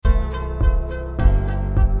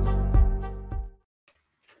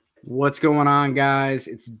What's going on, guys?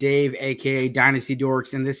 It's Dave, aka Dynasty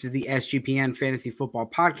Dorks, and this is the SGPN Fantasy Football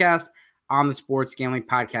Podcast on the Sports Gambling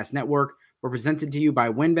Podcast Network. We're presented to you by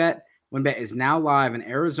WynnBET. WynnBET is now live in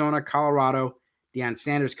Arizona, Colorado, Deion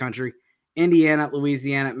Sanders country, Indiana,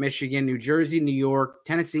 Louisiana, Michigan, New Jersey, New York,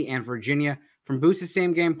 Tennessee, and Virginia. From boosted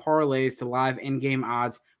same-game parlays to live in-game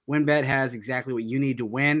odds, WynnBET has exactly what you need to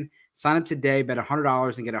win. Sign up today, bet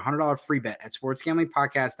 $100, and get a $100 free bet at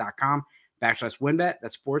sportsgamblingpodcast.com/WynnBET.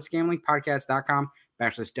 That's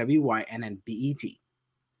sportsgamblingpodcast.com/WYNNBET.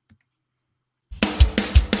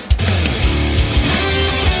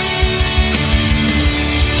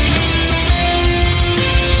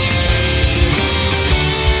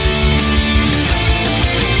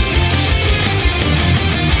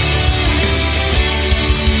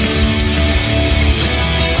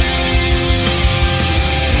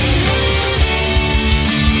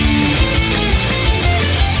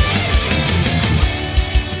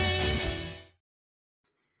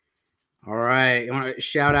 All right. I want to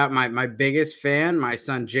shout out my biggest fan, my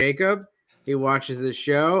son Jacob. He watches the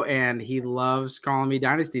show and he loves calling me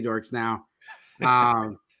Dynasty Dorks now.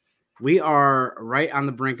 We are right on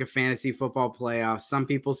the brink of fantasy football playoffs. Some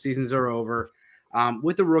people's seasons are over.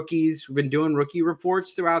 With the rookies, we've been doing rookie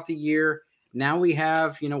reports throughout the year. Now we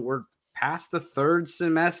have, we're past the third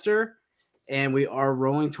semester and we are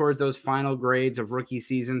rolling towards those final grades of rookie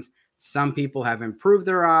seasons. Some people have improved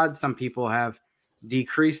their odds. Some people have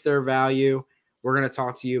decrease their value. We're going to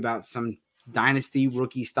talk to you about some Dynasty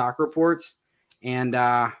rookie stock reports. And,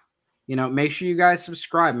 make sure you guys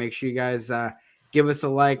subscribe. Make sure you guys give us a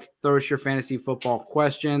like. Throw us your fantasy football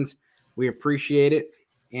questions. We appreciate it.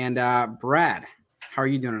 And, Brad, how are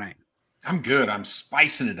you doing tonight? I'm good. I'm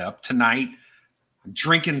spicing it up tonight. I'm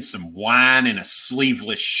drinking some wine in a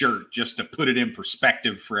sleeveless shirt just to put it in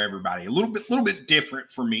perspective for everybody. A little bit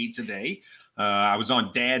different for me today. I was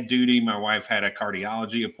on dad duty. My wife had a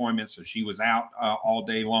cardiology appointment, so she was out all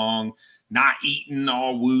day long, not eating,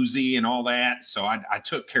 all woozy and all that. So I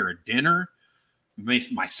took care of dinner.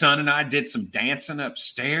 My son and I did some dancing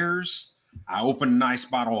upstairs. I opened a nice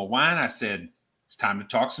bottle of wine. I said, it's time to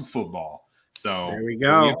talk some football. So there we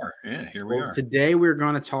go. Here we are. Today we're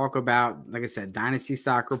going to talk about, like I said, Dynasty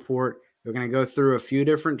Stock Report. We're going to go through a few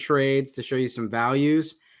different trades to show you some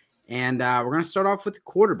values. And we're going to start off with the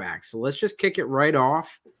quarterback. So let's just kick it right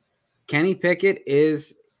off. Kenny Pickett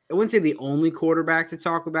is, I wouldn't say the only quarterback to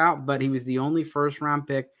talk about, but he was the only first-round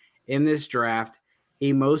pick in this draft.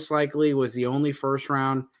 He most likely was the only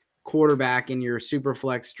first-round quarterback in your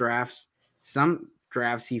Superflex drafts. Some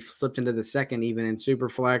drafts he slipped into the second, even in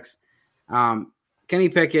Superflex. Kenny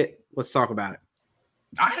Pickett, let's talk about it.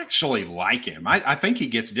 I actually like him. I think he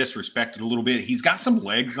gets disrespected a little bit. He's got some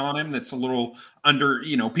legs on him that's a little under,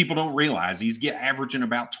 people don't realize he's averaging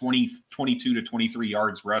about 22 to 23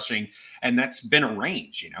 yards rushing. And that's been a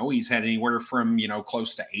range, he's had anywhere from,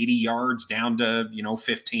 close to 80 yards down to,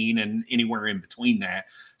 15 and anywhere in between that.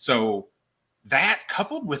 So that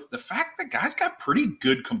coupled with the fact that guy's got pretty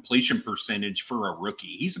good completion percentage for a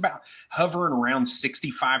rookie. He's about hovering around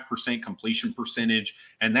 65% completion percentage.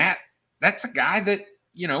 And that's a guy that,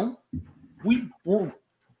 we were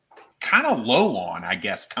kind of low on, I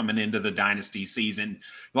guess, coming into the Dynasty season.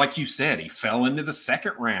 Like you said, he fell into the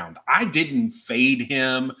second round. I didn't fade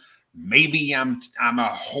him. Maybe I'm a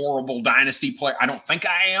horrible Dynasty player. I don't think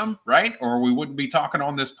I am, right? Or we wouldn't be talking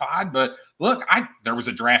on this pod. But look, there was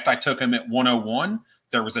a draft I took him at 101.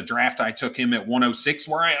 There was a draft I took him at 106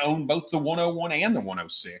 where I own both the 101 and the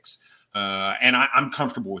 106. And I'm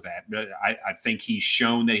comfortable with that. I think he's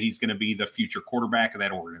shown that he's going to be the future quarterback of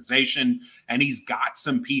that organization. And he's got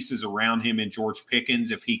some pieces around him in George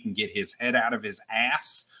Pickens if he can get his head out of his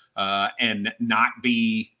ass and not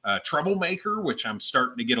be a troublemaker, which I'm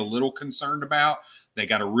starting to get a little concerned about. They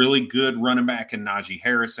got a really good running back in Najee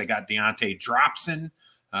Harris. They got Deontay Dropson.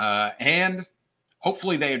 And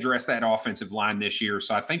hopefully they address that offensive line this year.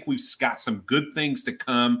 So I think we've got some good things to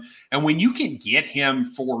come. And when you can get him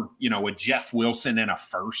for, a Jeff Wilson and a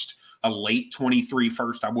late 23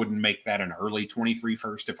 first, I wouldn't make that an early 23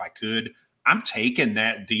 first if I could. I'm taking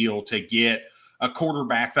that deal to get a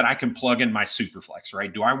quarterback that I can plug in my Superflex,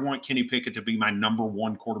 right? Do I want Kenny Pickett to be my number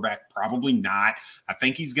one quarterback? Probably not. I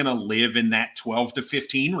think he's going to live in that 12 to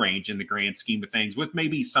 15 range in the grand scheme of things, with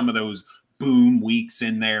maybe some of those boom weeks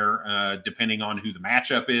in there, depending on who the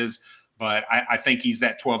matchup is. But I think he's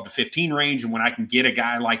that 12 to 15 range. And when I can get a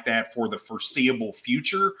guy like that for the foreseeable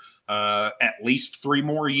future, at least 3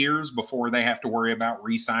 more years before they have to worry about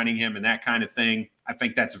re-signing him and that kind of thing, I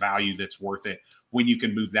think that's value that's worth it when you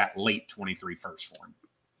can move that late 23 first for him.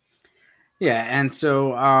 Yeah, and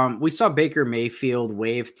so we saw Baker Mayfield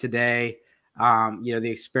waived today. The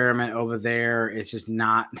experiment over there is just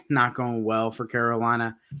not going well for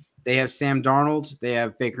Carolina. They have Sam Darnold. They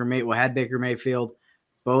have Baker Mayfield.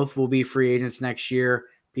 Both will be free agents next year.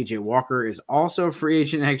 PJ Walker is also a free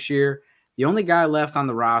agent next year. The only guy left on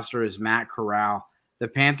the roster is Matt Corral. The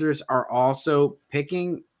Panthers are also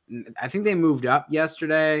picking. I think they moved up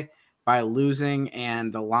yesterday by losing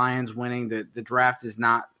and the Lions winning. The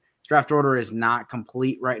draft order is not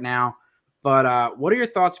complete right now. But what are your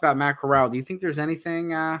thoughts about Matt Corral? Do you think there's anything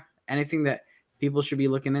that people should be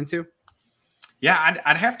looking into? Yeah,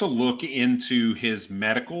 I'd have to look into his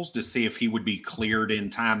medicals to see if he would be cleared in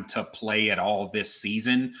time to play at all this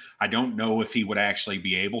season. I don't know if he would actually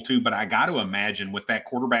be able to, but I got to imagine with that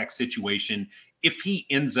quarterback situation, if he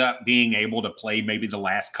ends up being able to play maybe the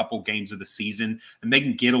last couple games of the season and they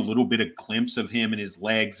can get a little bit of glimpse of him and his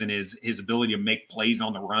legs and his ability to make plays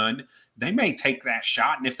on the run, they may take that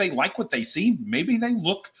shot. And if they like what they see, maybe they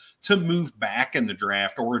look to move back in the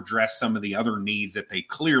draft or address some of the other needs that they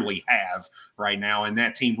clearly have right now. And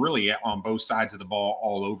that team really on both sides of the ball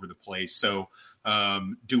all over the place. So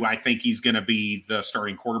do I think he's going to be the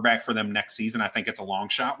starting quarterback for them next season? I think it's a long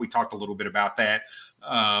shot. We talked a little bit about that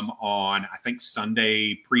on, I think,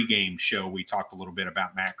 Sunday pregame show. We talked a little bit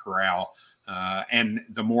about Matt Corral. And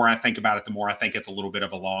the more I think about it, the more I think it's a little bit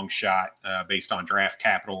of a long shot based on draft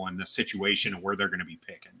capital and the situation of where they're going to be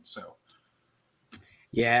picking. So,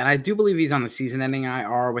 yeah, and I do believe he's on the season-ending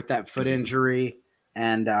IR with that foot injury.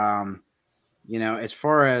 And, as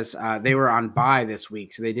far as they were on bye this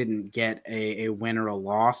week, so they didn't get a win or a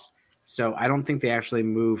loss. So I don't think they actually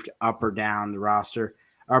moved up or down the roster,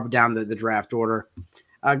 up or down the draft order.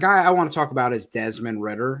 A guy I want to talk about is Desmond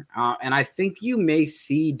Ridder. And I think you may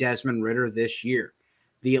see Desmond Ridder this year.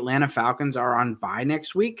 The Atlanta Falcons are on bye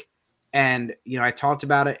next week. And, I talked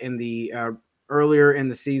about it in the earlier in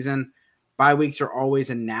the season. Bye weeks are always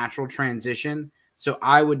a natural transition. So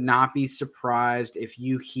I would not be surprised if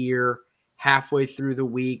you hear halfway through the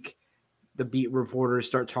week, the beat reporters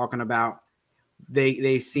start talking about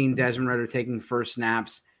they've seen Desmond Ridder taking first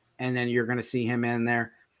snaps, and then you're going to see him in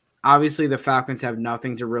there. Obviously, the Falcons have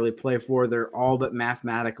nothing to really play for. They're all but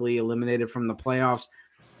mathematically eliminated from the playoffs.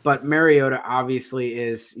 But Mariota obviously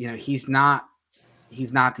is, he's not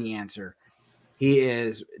the answer. He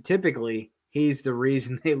is typically, he's the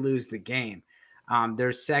reason they lose the game.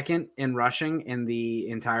 They're second in rushing in the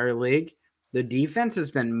entire league. The defense has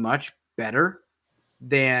been much better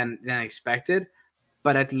than expected.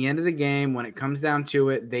 But at the end of the game, when it comes down to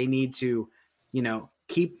it, they need to,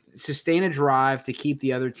 sustain a drive to keep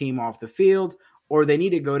the other team off the field, or they need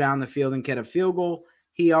to go down the field and get a field goal.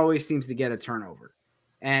 He always seems to get a turnover.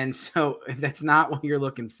 And so that's not what you're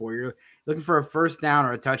looking for. You're looking for a first down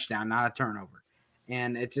or a touchdown, not a turnover.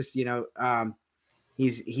 And it's just, he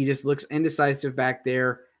just looks indecisive back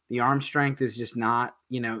there. The arm strength is just not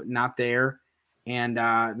there. And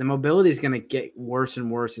the mobility is going to get worse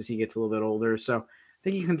and worse as he gets a little bit older. So I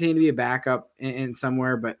think he continue to be a backup in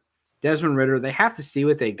somewhere, but Desmond Ridder, they have to see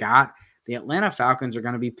what they got. The Atlanta Falcons are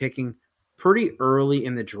going to be picking pretty early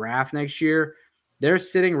in the draft next year. They're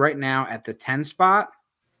sitting right now at the 10 spot,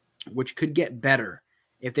 which could get better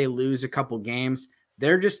if they lose a couple games.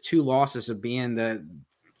 They're just 2 losses of being the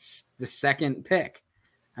second pick.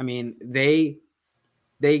 I mean, they're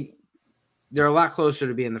a lot closer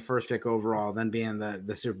to being the first pick overall than being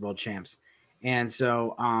the Super Bowl champs. And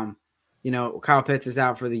so, Kyle Pitts is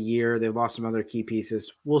out for the year. They've lost some other key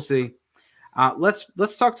pieces. We'll see.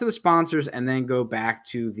 Let's talk to the sponsors and then go back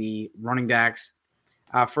to the running backs.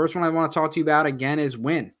 First one I want to talk to you about again is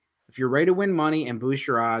Win. If you're ready to win money and boost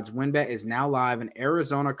your odds, WynnBET is now live in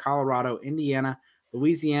Arizona, Colorado, Indiana,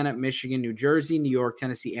 Louisiana, Michigan, New Jersey, New York,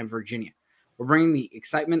 Tennessee, and Virginia. We're bringing the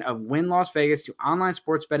excitement of Wynn Las Vegas to online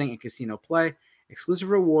sports betting and casino play.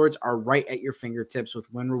 Exclusive rewards are right at your fingertips with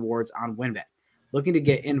Wynn Rewards on WynnBET. Looking to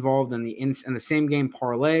get involved in the same game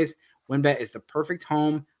parlays? WynnBET is the perfect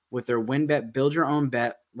home with their WynnBET Build Your Own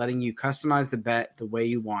Bet, letting you customize the bet the way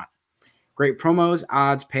you want. Great promos,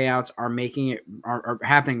 odds, payouts are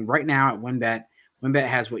happening right now at WynnBET. WynnBET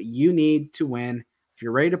has what you need to win. If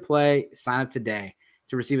you're ready to play, sign up today.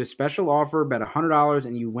 To receive a special offer, bet $100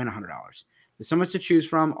 and you win $100. There's so much to choose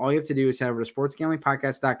from. All you have to do is head over to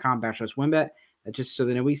sportsgamblingpodcast.com/WynnBET. That's just so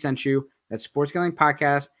they know we sent you. That's Sports Gambling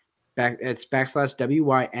Podcast. It's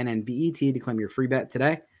 /WYNNBET to claim your free bet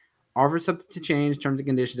today. Offer subject to change. Terms and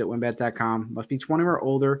conditions at WynnBET.com. Must be 20 or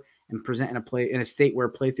older and present in a state where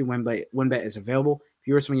playthrough WynnBET is available. If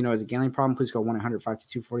you or someone you know has a gambling problem, please call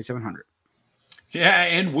 1-800-522-4700. Yeah,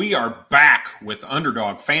 and we are back with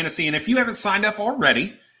Underdog Fantasy. And if you haven't signed up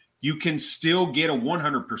already, you can still get a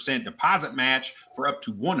 100% deposit match for up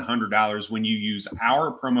to $100 when you use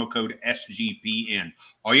our promo code SGPN.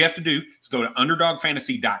 All you have to do is go to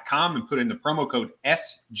underdogfantasy.com and put in the promo code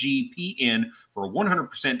SGPN for a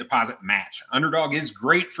 100% deposit match. Underdog is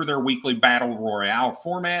great for their weekly battle royale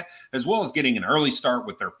format, as well as getting an early start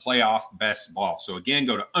with their playoff best ball. So again,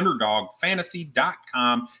 go to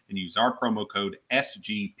underdogfantasy.com and use our promo code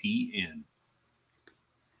SGPN.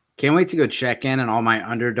 Can't wait to go check in on all my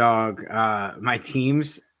underdog, my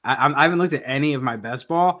teams. I haven't looked at any of my best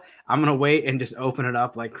ball. I'm going to wait and just open it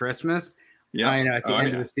up like Christmas. Yeah, at the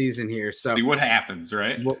end of the season here. So see what happens,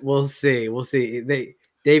 right? We'll see. We'll see.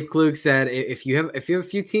 Dave Klug said if you have a few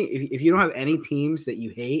teams, if you don't have any teams that you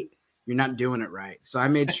hate, you're not doing it right. So I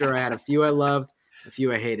made sure I had a few I loved, a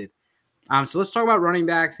few I hated. So let's talk about running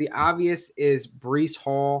backs. The obvious is Breece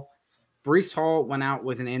Hall. Breece Hall went out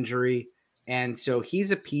with an injury, and so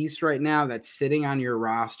he's a piece right now that's sitting on your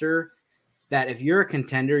roster that if you're a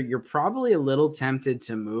contender, you're probably a little tempted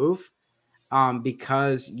to move.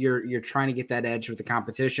 Because you're trying to get that edge with the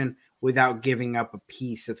competition without giving up a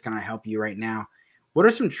piece that's going to help you right now. What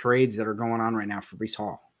are some trades that are going on right now for Breece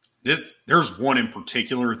Hall? There's one in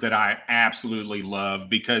particular that I absolutely love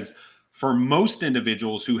because for most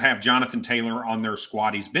individuals who have Jonathan Taylor on their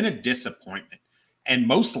squad, he's been a disappointment. And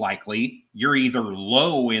most likely, you're either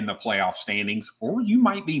low in the playoff standings or you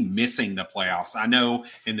might be missing the playoffs. I know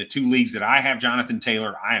in the two leagues that I have Jonathan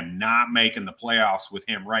Taylor, I am not making the playoffs with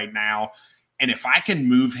him right now. And if I can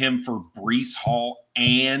move him for Breece Hall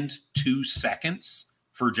and 2 seconds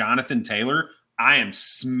for Jonathan Taylor, I am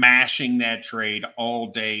smashing that trade all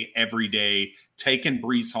day, every day, taking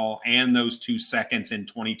Breece Hall and those 2 seconds in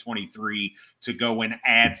 2023 to go and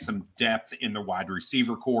add some depth in the wide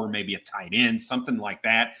receiver core, maybe a tight end, something like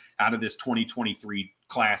that out of this 2023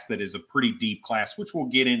 class that is a pretty deep class, which we'll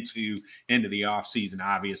get into the offseason,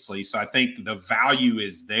 obviously. So I think the value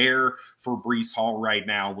is there for Breece Hall right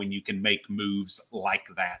now when you can make moves like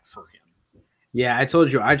that for him. Yeah, I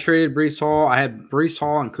told you I traded Breece Hall. I had Breece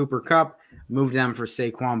Hall and Cooper Kupp, moved them for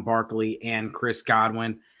Saquon Barkley and Chris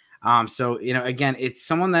Godwin. So, again, it's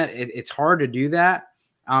someone that it's hard to do that.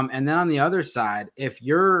 And then on the other side, if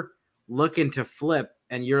you're looking to flip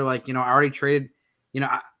and you're like, I already traded,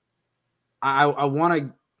 I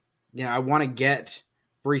want to get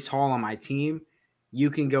Breece Hall on my team. You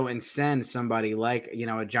can go and send somebody like,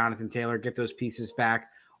 a Jonathan Taylor, get those pieces back,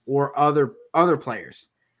 or other players.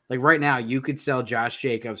 Like right now, you could sell Josh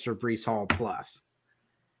Jacobs for Breece Hall plus.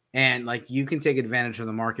 And you can take advantage of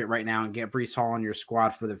the market right now and get Breece Hall on your squad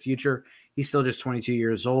for the future. He's still just 22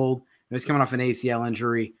 years old. He's coming off an ACL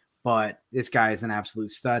injury, but this guy is an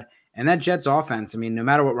absolute stud. And that Jets offense, no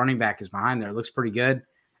matter what running back is behind there, it looks pretty good.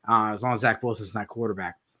 As long as Zach Wilson's not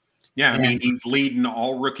quarterback. Yeah, he's leading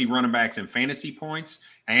all rookie running backs in fantasy points,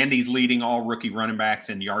 and he's leading all rookie running backs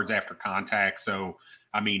in yards after contact. So,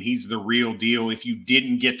 he's the real deal. If you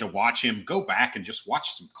didn't get to watch him, go back and just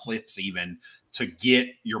watch some clips even to get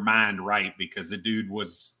your mind right because the dude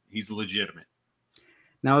he's legitimate.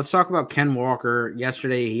 Now let's talk about Ken Walker.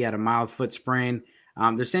 Yesterday, he had a mild foot sprain.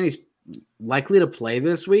 They're saying he's likely to play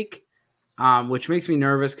this week, which makes me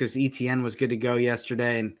nervous because ETN was good to go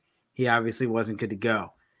yesterday, and he obviously wasn't good to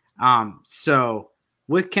go. So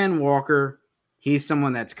with Ken Walker, he's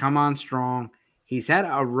someone that's come on strong. He's had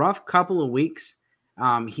a rough couple of weeks.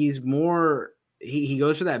 He's more he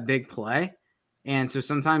goes for that big play. And so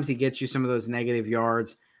sometimes he gets you some of those negative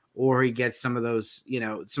yards or he gets some of those,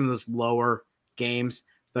 some of those lower games.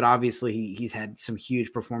 But obviously he's had some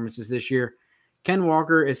huge performances this year. Ken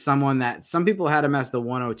Walker is someone that some people had him as the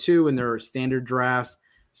 102 in their standard drafts.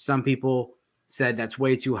 Some people said that's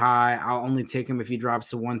way too high. I'll only take him if he drops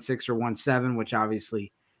to 1.6 or 1.7, which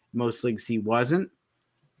obviously most leagues he wasn't.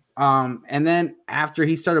 And then after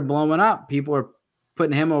he started blowing up, people are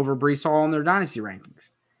putting him over Breece Hall in their dynasty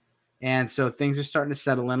rankings. And so things are starting to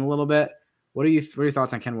settle in a little bit. What are your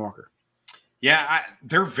thoughts on Ken Walker? Yeah,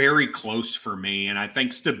 they're very close for me. And I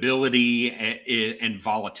think stability and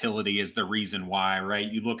volatility is the reason why,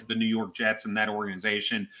 right? You look at the New York Jets and that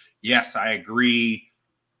organization. Yes, I agree.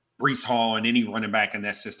 Breece Hall and any running back in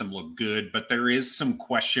that system look good, but there is some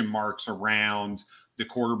question marks around the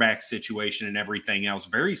quarterback situation and everything else.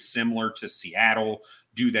 Very similar to Seattle.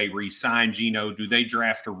 Do they re-sign Geno? Do they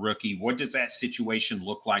draft a rookie? What does that situation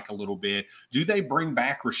look like a little bit? Do they bring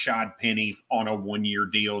back Rashad Penny on a 1-year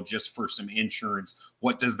deal just for some insurance?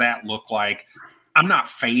 What does that look like? I'm not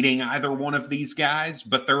fading either one of these guys,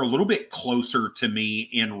 but they're a little bit closer to me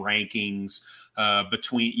in rankings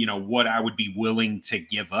between, what I would be willing to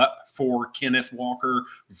give up for Kenneth Walker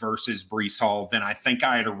versus Breece Hall than I think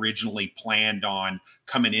I had originally planned on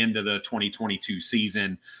coming into the 2022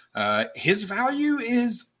 season. His value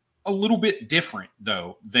is a little bit different,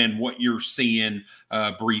 though, than what you're seeing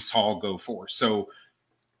Breece Hall go for. So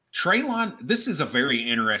Treylon, this is a very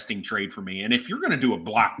interesting trade for me. And if you're going to do a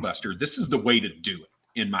blockbuster, this is the way to do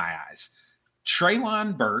it in my eyes.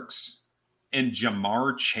 Treylon Burks and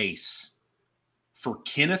Jamar Chase for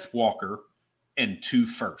Kenneth Walker and 2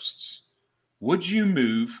 firsts. Would you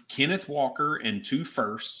move Kenneth Walker and 2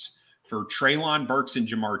 firsts for Treylon Burks and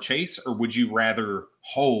Jamar Chase, or would you rather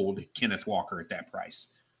hold Kenneth Walker at that price?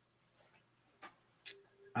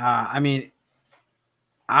 I'm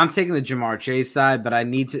taking the Jamar Chase side, but I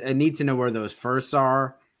need to know where those firsts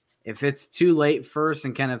are. If it's too late first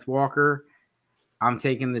and Kenneth Walker, I'm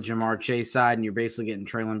taking the Jamar Chase side, and you're basically getting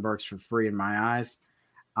Treylon Burks for free in my eyes.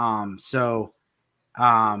 Like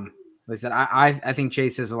I said, I think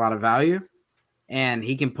Chase has a lot of value, and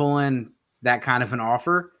he can pull in that kind of an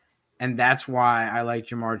offer, and that's why I like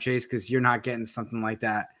Jamar Chase, because you're not getting something like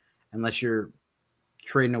that unless you're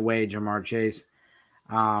trading away Jamar Chase.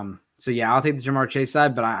 So yeah, I'll take the Jamar Chase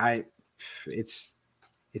side, but it's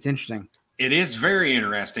interesting. It is very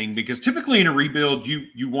interesting because typically in a rebuild,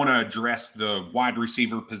 you want to address the wide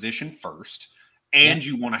receiver position first, and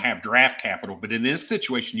you want to have draft capital. But in this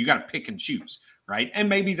situation, you got to pick and choose, right? And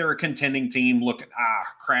maybe they're a contending team looking,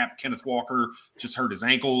 crap, Kenneth Walker just hurt his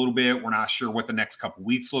ankle a little bit. We're not sure what the next couple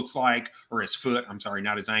weeks looks like, or his foot. I'm sorry,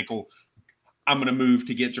 not his ankle. I'm going to move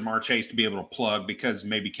to get Jamar Chase to be able to plug because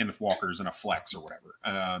maybe Kenneth Walker's in a flex or whatever.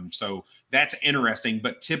 So that's interesting.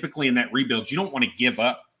 But typically in that rebuild, you don't want to give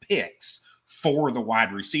up picks for the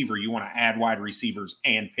wide receiver. You want to add wide receivers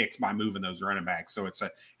and picks by moving those running backs. So it's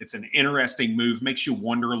an interesting move. Makes you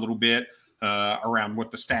wonder a little bit around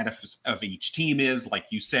what the status of each team is. Like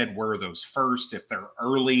you said, where are those first? If they're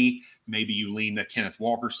early, maybe you lean the Kenneth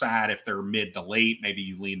Walker side. If they're mid to late, maybe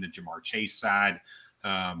you lean the Jamar Chase side.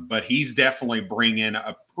 But he's definitely bringing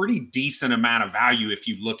a pretty decent amount of value if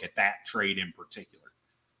you look at that trade in particular.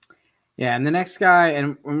 Yeah, and the next guy,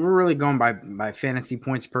 and we're really going by fantasy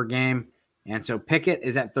points per game. And so Pickett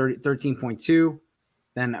is at 13.2.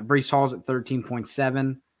 Then Breece Hall's at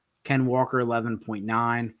 13.7. Ken Walker,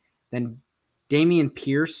 11.9. Then Dameon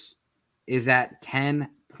Pierce is at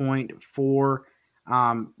 10.4.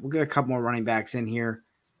 We'll get a couple more running backs in here.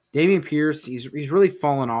 Dameon Pierce, he's really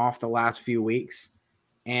fallen off the last few weeks.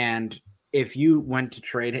 And if you want to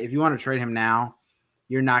trade him now,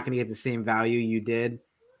 you're not going to get the same value you did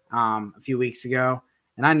a few weeks ago.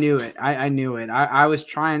 And I knew it. I knew it. I was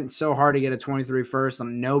trying so hard to get a 23 first,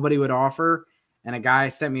 and nobody would offer. And a guy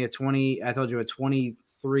sent me a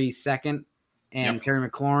 23 second, and Terry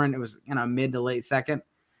McLaurin, it was mid to late second.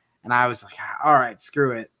 And I was like, all right,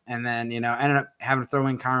 screw it. And then, ended up having to throw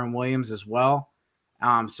in Kyron Williams as well.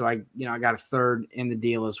 So I got a third in the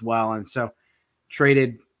deal as well. And so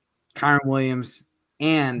traded Kyron Williams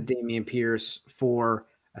and Dameon Pierce for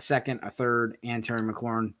a second, a third, and Terry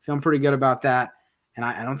McLaurin. Feeling pretty good about that. And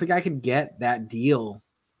I don't think I could get that deal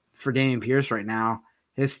for Dameon Pierce right now.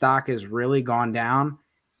 His stock has really gone down.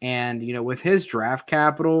 And, with his draft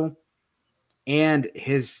capital and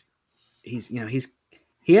he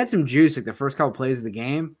had some juice like the first couple plays of the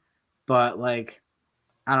game, but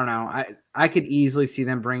I don't know. I could easily see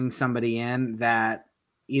them bringing somebody in that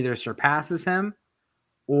either surpasses him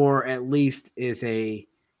or at least is a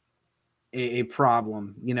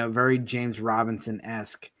problem, very James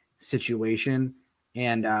Robinson-esque situation.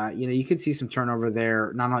 And, you could see some turnover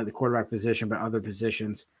there, not only the quarterback position, but other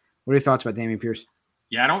positions. What are your thoughts about Dameon Pierce?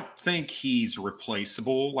 Yeah, I don't think he's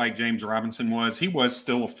replaceable like James Robinson was. He was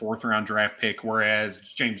still a 4th-round draft pick, whereas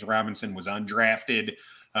James Robinson was undrafted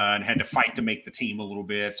and had to fight to make the team a little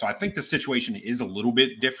bit. So I think the situation is a little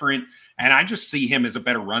bit different. And I just see him as a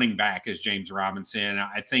better running back as James Robinson.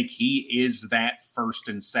 I think he is that first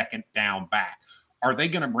and second down back. Are they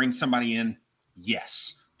going to bring somebody in?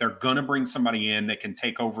 Yes. They're going to bring somebody in that can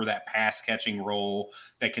take over that pass catching role,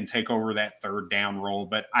 that can take over that third down role.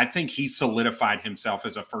 But I think he solidified himself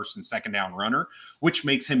as a first and second down runner, which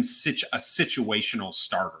makes him such a situational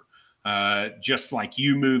starter. Just like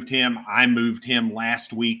you moved him, I moved him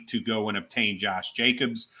last week to go and obtain Josh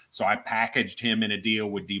Jacobs. So I packaged him in a deal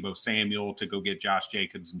with Deebo Samuel to go get Josh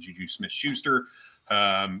Jacobs and Juju Smith-Schuster.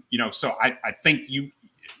 So I think you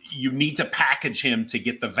need to package him to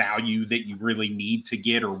get the value that you really need to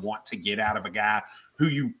get or want to get out of a guy who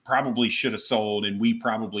you probably should have sold, and we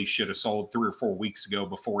probably should have sold 3 or 4 weeks ago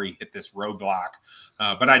before he hit this roadblock.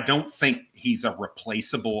 But I don't think he's a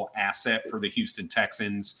replaceable asset for the Houston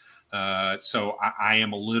Texans. So I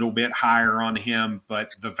am a little bit higher on him,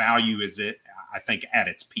 but the value is I think at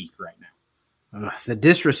its peak right now. The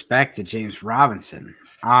disrespect to James Robinson.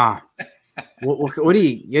 What do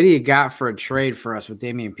you got for a trade for us with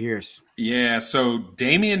Dameon Pierce? Yeah, so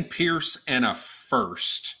Dameon Pierce and a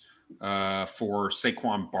first for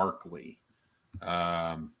Saquon Barkley.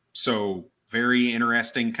 So very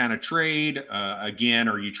interesting kind of trade. Again,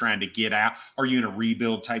 are you trying to get out? Are you in a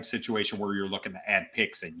rebuild type situation where you're looking to add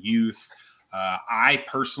picks and youth? I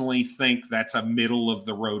personally think that's a middle of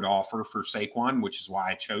the road offer for Saquon, which is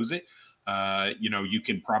why I chose it. You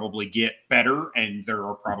can probably get better, and there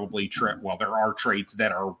are probably there are trades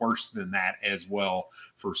that are worse than that as well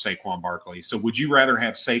for Saquon Barkley. So would you rather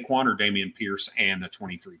have Saquon or Dameon Pierce and the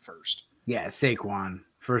 23 first? Yeah, Saquon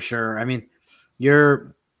for sure. I mean,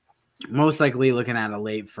 you're most likely looking at a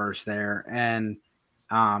late first there, and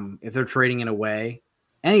if they're trading it away,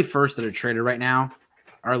 any first that are traded right now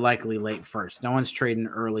are likely late first. No one's trading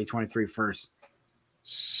early 23 first.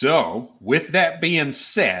 So with that being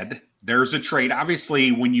said, there's a trade.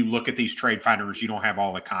 Obviously, when you look at these trade finders, you don't have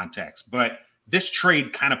all the context, but this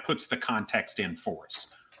trade kind of puts the context in for us.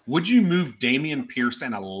 Would you move Dameon Pierce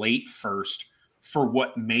and a late first for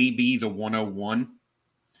what may be the 101?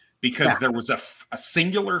 Because there was a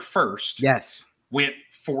singular first. Yes. Went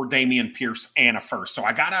for Dameon Pierce and a first. So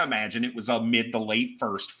I got to imagine it was a mid to late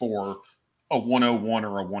first for a 101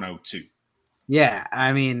 or a 102. Yeah.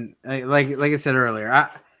 I mean, like I said earlier,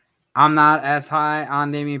 I'm not as high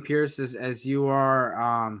on Dameon Pierce as you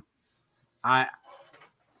are. I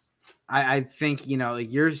think,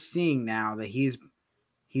 you're seeing now that he's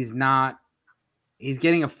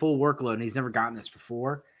getting a full workload and he's never gotten this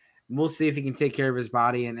before. We'll see if he can take care of his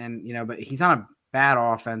body but he's on a bad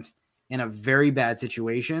offense in a very bad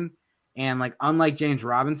situation. And unlike James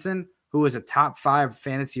Robinson, who was a top 5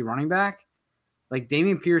 fantasy running back,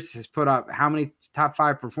 Dameon Pierce has put up how many top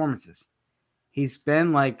 5 performances? He's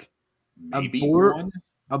been a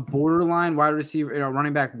borderline wide receiver,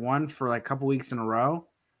 running back 1 for a couple weeks in a row.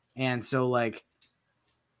 And so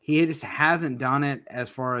he just hasn't done it as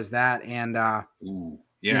far as that. And the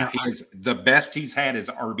best he's had is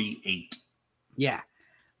RB8. Yeah.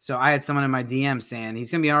 So I had someone in my DM saying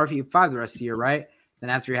he's going to be on RB5 the rest of the year, right? Then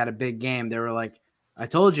after he had a big game, they were like, I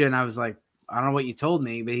told you. And I was like, I don't know what you told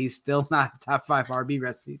me, but he's still not top 5 RB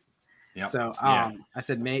rest of the season. Yep. So I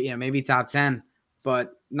said, maybe top 10,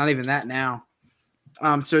 but not even that now.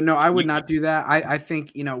 So no, I would not do that. I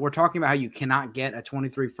think, we're talking about how you cannot get a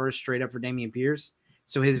 23 first straight up for Dameon Pierce.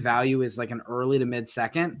 So his value is an early to mid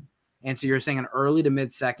second. And so you're saying an early to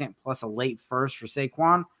mid second plus a late first for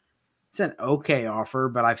Saquon. It's an okay offer,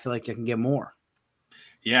 but I feel like you can get more.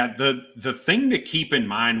 Yeah. The thing to keep in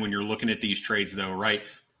mind when you're looking at these trades though, right?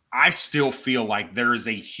 I still feel like there is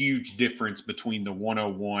a huge difference between the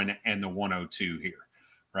 101 and the 102 here.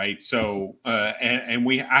 Right. So, I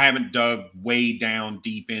haven't dug way down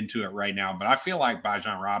deep into it right now, but I feel like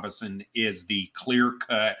Bijan Robinson is the clear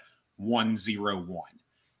cut 101.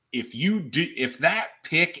 If that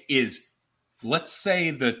pick is, let's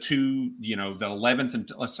say the 11th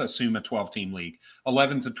and let's assume a 12 team league,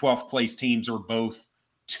 11th to 12th place teams are both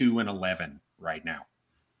 2 and 11 right now.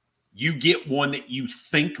 You get one that you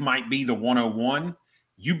think might be the 101.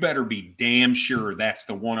 You better be damn sure that's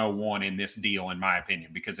the 101 in this deal, in my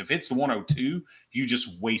opinion, because if it's the 102, you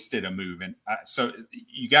just wasted a move. And so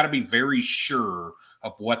you got to be very sure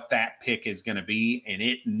of what that pick is going to be. And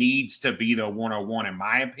it needs to be the 101, in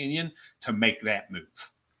my opinion, to make that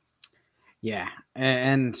move. Yeah.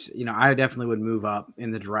 And, I definitely would move up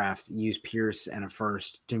in the draft, use Pierce and a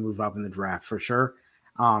first to move up in the draft for sure.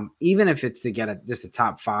 Even if it's to get just a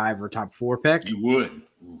top 5 or top 4 pick. You would.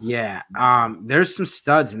 Yeah. There's some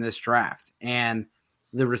studs in this draft, and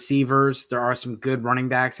the receivers, there are some good running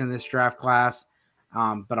backs in this draft class.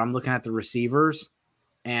 But I'm looking at the receivers,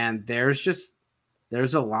 and there's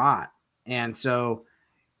a lot. And so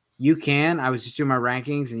I was just doing my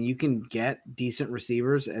rankings, and you can get decent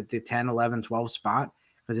receivers at the 10, 11, 12 spot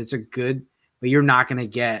because it's a good, but you're not going to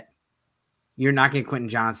get Quentin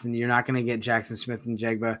Johnson. You're not going to get Jackson Smith and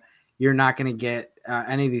Jigba. You're not going to get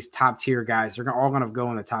any of these top tier guys. They're all going to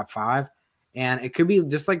go in the top 5. And it could be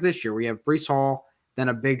just like this year where you have Breece Hall, then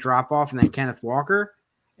a big drop off, and then Kenneth Walker.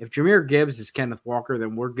 If Jahmyr Gibbs is Kenneth Walker,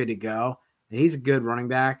 then we're good to go. And he's a good running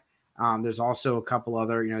back. There's also a couple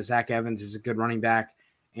other, Zach Evans is a good running back.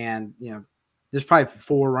 And, there's probably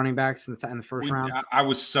 4 running backs in the first round. I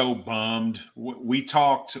was so bummed. We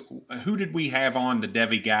talked. Who did we have on the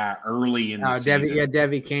Devy guy early in the season?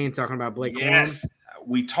 Devy Kane talking about Blake Corum.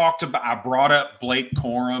 We talked about. I brought up Blake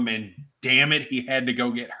Corum, and damn it, he had to go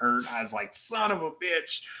get hurt. I was like, son of a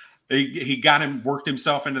bitch. he worked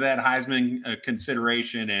himself into that Heisman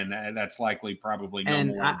consideration, and that's likely probably no And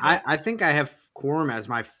more. I think I have Corum as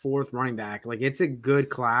my fourth running back. Like, it's a good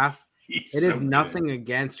class. He's It so is good. nothing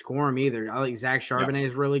against Corum either. I like Zach Charbonnet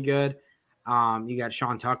is really good. You got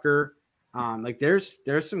Sean Tucker. Like there's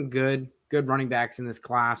some good running backs in this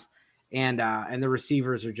class, and the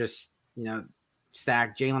receivers are just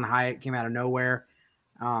stacked. Jalen Hyatt came out of nowhere.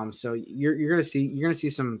 So you're gonna see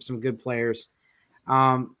some good players.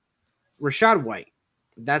 Rashad White,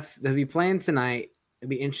 they'll be playing tonight. It'll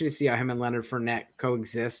be interesting to see how him and Leonard Fournette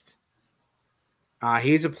coexist.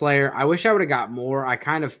 He's a player. I wish I would have got more. I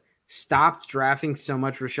kind of stopped drafting so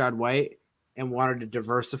much Rashad White and wanted to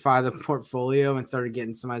diversify the portfolio and started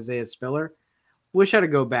getting some Isaiah Spiller. Wish I'd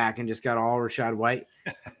go back and just got all Rashad White.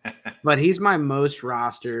 But he's my most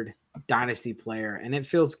rostered dynasty player, and it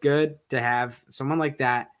feels good to have someone like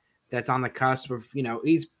that that's on the cusp of,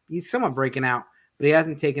 he's somewhat breaking out, but he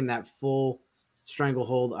hasn't taken that full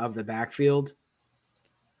stranglehold of the backfield.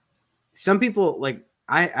 Some people, like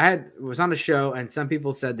I was on a show, and some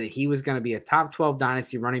people said that he was going to be a top 12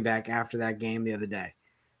 dynasty running back after that game the other day.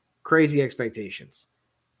 Crazy expectations,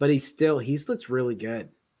 but he looks really good.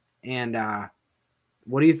 And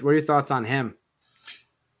what are your thoughts on him?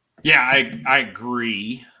 Yeah, I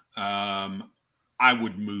agree. I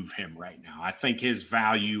would move him right now. I think his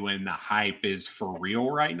value and the hype is for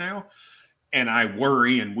real right now. And I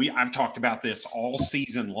worry, and I've talked about this all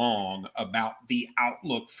season long about the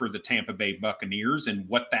outlook for the Tampa Bay Buccaneers and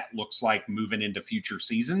what that looks like moving into future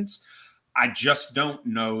seasons. I just don't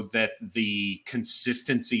know that the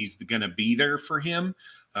consistency is going to be there for him.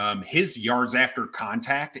 His yards after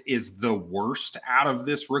contact is the worst out of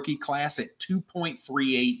this rookie class at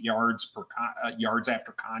 2.38 yards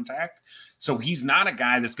after contact. So he's not a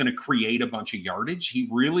guy that's going to create a bunch of yardage. He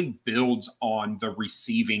really builds on the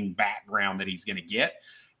receiving background that he's going to get.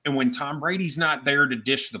 And when Tom Brady's not there to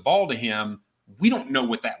dish the ball to him, we don't know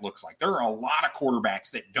what that looks like. There are a lot of quarterbacks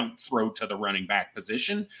that don't throw to the running back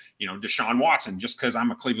position. Deshaun Watson, just because I'm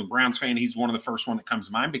a Cleveland Browns fan, he's one of the first one that comes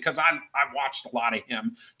to mind because I watched a lot of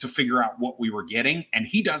him to figure out what we were getting, and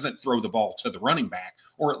he doesn't throw the ball to the running back,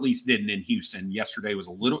 or at least didn't in Houston. Yesterday was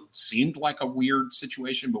seemed like a weird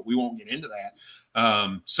situation, but we won't get into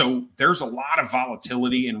that. So there's a lot of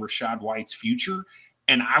volatility in Rashad White's future,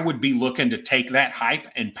 and I would be looking to take that hype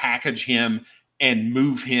and package him and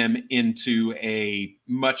move him into a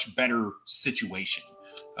much better situation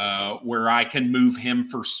where I can move him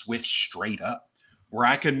for Swift straight up, where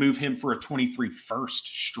I can move him for a 23 first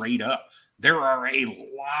straight up. There are a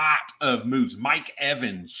lot of moves. Mike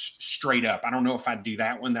Evans straight up. I don't know if I'd do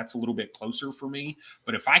that one. That's a little bit closer for me.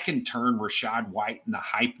 But if I can turn Rashad White and the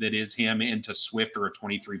hype that is him into Swift or a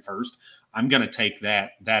 23 first, I'm going to take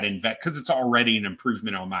that invest because it's already an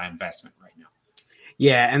improvement on my investment right now.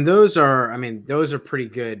 Yeah, and those are pretty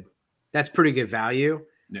good. That's pretty good value.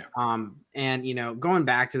 Yeah. And going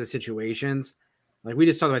back to the situations, like we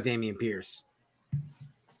just talked about Dameon Pierce,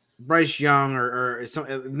 Bryce Young, or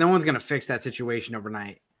no one's going to fix that situation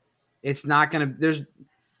overnight. It's not going to.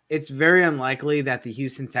 It's very unlikely that the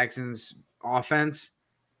Houston Texans offense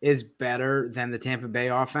is better than the Tampa Bay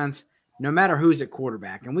offense, no matter who's at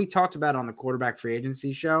quarterback. And we talked about it on the quarterback free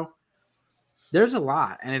agency show. There's a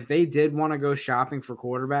lot. And if they did want to go shopping for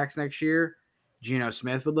quarterbacks next year, Geno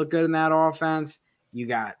Smith would look good in that offense. You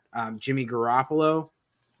got Jimmy Garoppolo.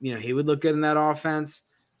 He would look good in that offense.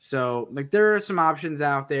 So, there are some options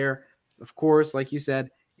out there. Of course, like you said,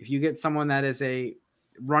 if you get someone that is a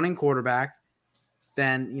running quarterback,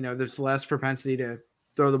 then, there's less propensity to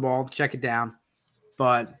throw the ball, check it down.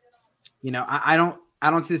 But, I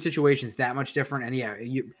don't see the situations that much different. And, yeah,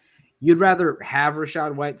 you'd rather have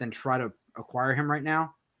Rashad White than try to acquire him right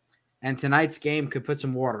now. And tonight's game could put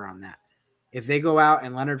some water on that. If they go out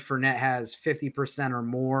and Leonard Fournette has 50% or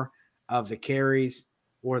more of the carries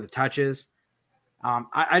or the touches,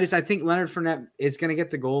 I think Leonard Fournette is going to get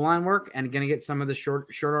the goal line work and going to get some of the short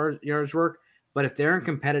yards work. But if they're in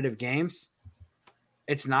competitive games,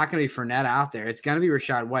 it's not going to be Fournette out there. It's going to be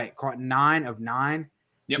Rashad White. Caught 9 of 9.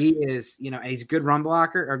 Yep. He is, he's a good run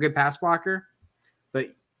blocker or good pass blocker,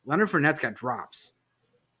 but Leonard Fournette's got drops.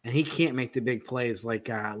 And he can't make the big plays like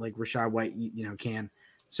Rashad White, can.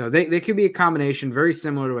 So they could be a combination very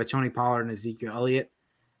similar to a Tony Pollard and Ezekiel Elliott,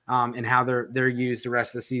 and how they're used the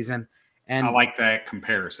rest of the season. And I like that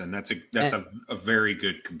comparison. That's a very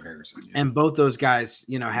good comparison. Yeah. And both those guys,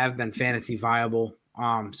 have been fantasy viable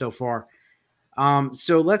so far.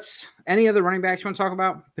 So any other running backs you want to talk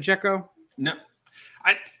about? Pacheco?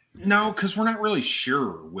 No, because we're not really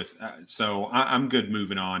sure with. So I'm good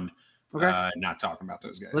moving on. Okay. Not talking about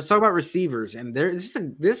those guys. Let's talk about receivers. And this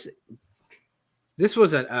this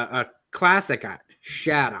was a class that got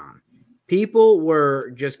shat on. People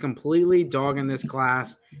were just completely dogging this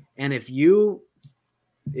class, and if you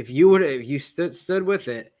stood with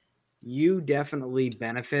it, you definitely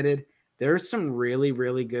benefited. There's some really,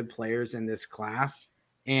 really good players in this class,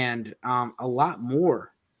 and a lot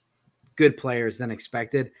more good players than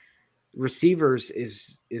expected. Receivers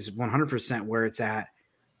is 100% where it's at.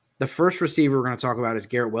 The first receiver we're going to talk about is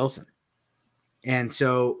Garrett Wilson. And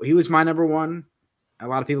so he was my number one. A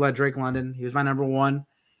lot of people had Drake London. He was my number one.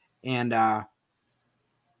 And I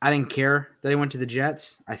didn't care that he went to the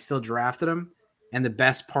Jets. I still drafted him. And the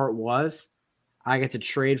best part was I get to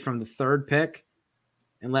trade from the third pick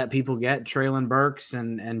and let people get Treylon Burks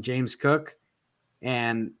and James Cook.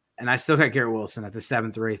 And I still got Garrett Wilson at the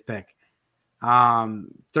 7th or 8th pick.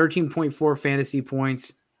 13.4 fantasy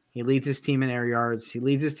points. He leads his team in air yards. He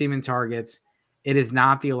leads his team in targets. It is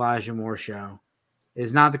not the Elijah Moore show. It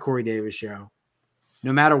is not the Corey Davis show.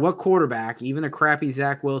 No matter what quarterback, even a crappy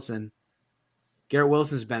Zach Wilson, Garrett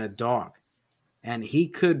Wilson's been a dog. And he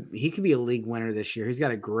could be a league winner this year. He's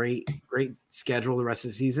got a great schedule the rest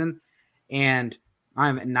of the season. And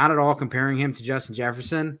I'm not at all comparing him to Justin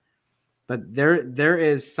Jefferson, but there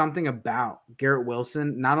is something about Garrett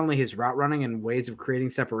Wilson, not only his route running and ways of creating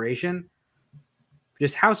separation,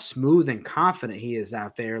 just how smooth and confident he is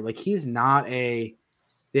out there. Like, he's not the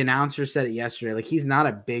announcer said it yesterday, like, he's not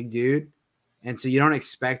a big dude. And so you don't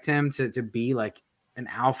expect him to be like an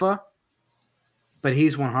alpha, but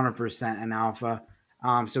he's 100% an alpha.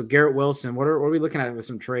 So Garrett Wilson, what are we looking at with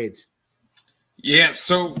some trades? Yeah.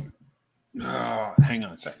 So hang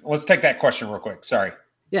on a second. Let's take that question real quick. Sorry.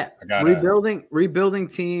 Yeah. Rebuilding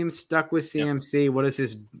teams, stuck with CMC. Yep.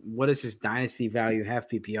 What is his dynasty value? Half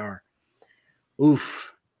PPR.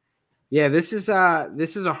 Oof. Yeah, this is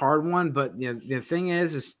a hard one, but the thing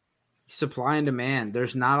is supply and demand.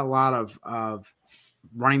 There's not a lot of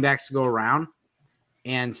running backs to go around.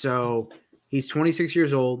 And so he's 26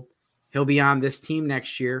 years old. He'll be on this team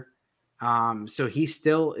next year. So he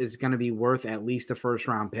still is going to be worth at least a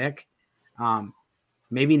first-round pick.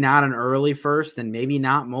 Maybe not an early first and maybe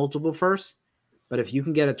not multiple firsts. But if you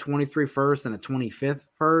can get a 23 first and a 25th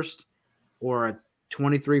first, or a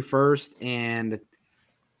 23 first and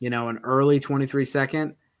an early 23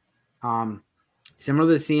 second,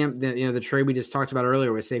 similar to the trade we just talked about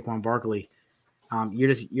earlier with Saquon Barkley,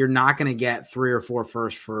 you're not going to get 3 or 4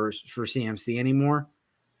 firsts for CMC anymore.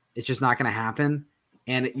 It's just not going to happen.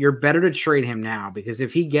 And you're better to trade him now, because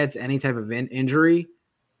if he gets any type of injury,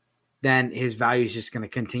 then his value is just going to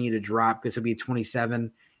continue to drop, because he'll be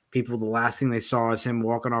 27. People, the last thing they saw is him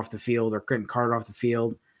walking off the field or getting carted off the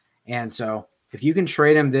field. And so if you can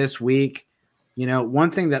trade him this week, one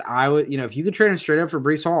thing that I would, if you could trade him straight up for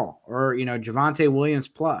Breece Hall or, Javonte Williams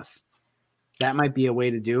plus, that might be a way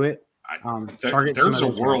to do it. There's a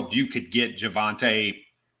world you could get Javonte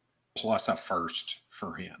plus a first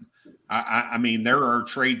for him. I mean, there are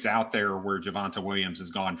trades out there where Javonte Williams has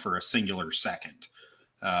gone for a singular second.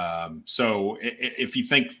 So if you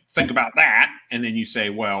think about that, and then you say,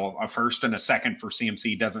 well, a first and a second for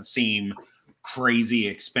CMC doesn't seem crazy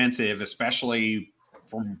expensive, especially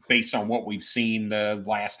based on what we've seen the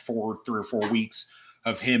last 3 or 4 weeks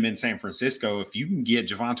of him in San Francisco. If you can get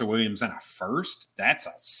Javonte Williams in a first, that's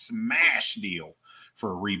a smash deal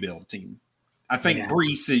for a rebuild team. I think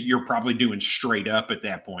Breece, you're probably doing straight up at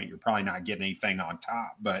that point. You're probably not getting anything on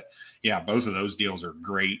top. But, yeah, both of those deals are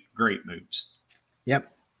great moves.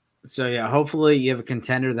 Yep. So, hopefully you have a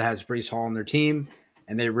contender that has Breece Hall on their team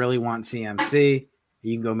and they really want CMC.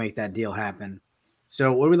 You can go make that deal happen.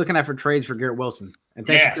 So, what are we looking at for trades for Garrett Wilson? And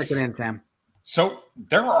thanks for checking in, Sam. So,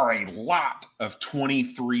 there are a lot of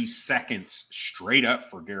 23 seconds straight up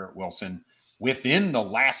for Garrett Wilson within the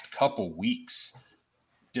last couple weeks.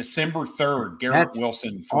 December 3rd, Garrett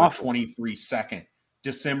Wilson for awful. 23 second.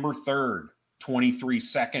 December 3rd, 23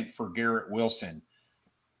 second for Garrett Wilson.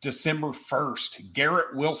 December 1st,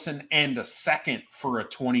 Garrett Wilson and a second for a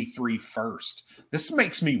 23 first. This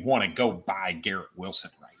makes me want to go buy Garrett Wilson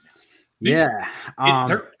right now. Yeah.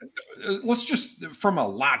 Let's just, from a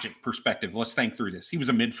logic perspective, let's think through this. He was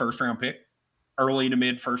a mid-first round pick, early to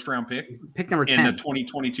mid-first round pick. Pick number 10. In the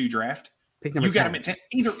 2022 draft. Pick number 10. Got him at 10.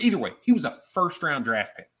 Either way, he was a first-round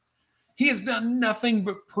draft pick. He has done nothing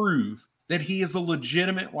but prove that he is a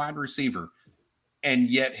legitimate wide receiver, and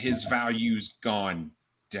yet his value's gone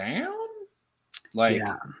down.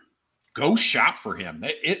 Go shop for him.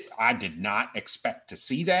 I did not expect to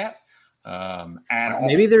see that at all.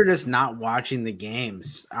 Maybe they're just not watching the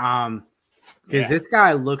games because this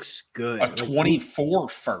guy looks good. A 24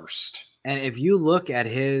 first. And if you look at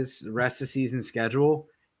his rest of season schedule,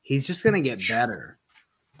 he's just going to get better.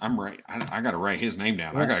 I'm right. I got to write his name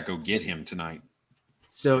down. Yeah. I got to go get him tonight.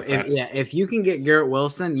 So if you can get Garrett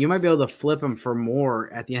Wilson, you might be able to flip him for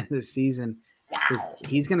more at the end of the season. Wow.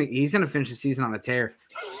 He's gonna finish the season on a tear.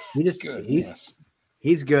 Goodness.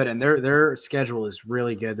 He's good, and their schedule is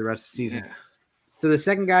really good the rest of the season. Yeah. So the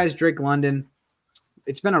second guy is Drake London.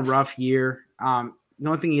 It's been a rough year. The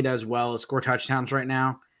only thing he does well is score touchdowns right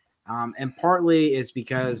now, and partly it's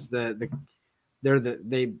because they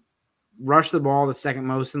rush the ball the second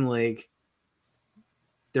most in the league.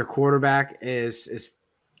 Their quarterback is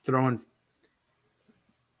throwing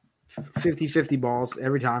 50-50 balls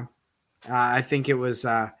every time. I think it was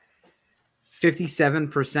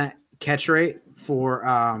 57% catch rate for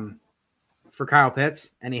Kyle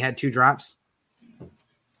Pitts, and he had 2 drops.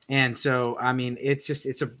 And so, I mean,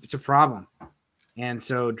 it's a problem. And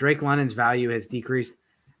so Drake London's value has decreased.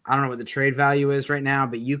 I don't know what the trade value is right now,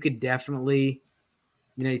 but you could definitely,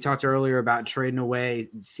 you talked earlier about trading away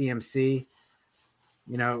CMC.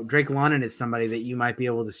 Drake London is somebody that you might be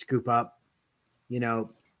able to scoop up,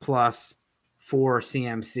 plus for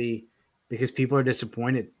CMC because people are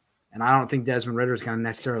disappointed. And I don't think Desmond Ridder is going to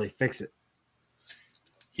necessarily fix it.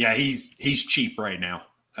 Yeah, he's cheap right now.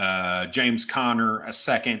 James Conner, a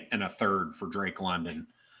second and a third for Drake London.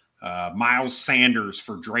 Miles Sanders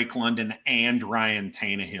for Drake London and Ryan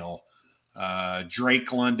Tannehill.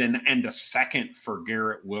 Drake London and a second for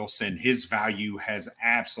Garrett Wilson. His value has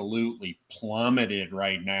absolutely plummeted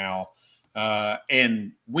right now.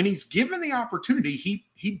 And when he's given the opportunity,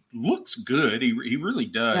 he looks good. He really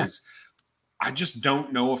does. Yeah. I just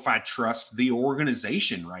don't know if I trust the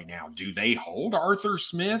organization right now. Do they hold Arthur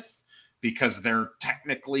Smith because they're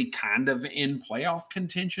technically kind of in playoff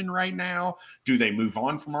contention right now? Do they move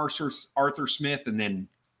on from Arthur Smith? And then,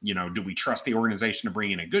 do we trust the organization to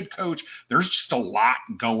bring in a good coach? There's just a lot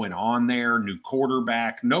going on there. New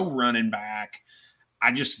quarterback, no running back.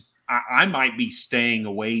 I might be staying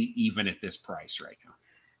away even at this price right now.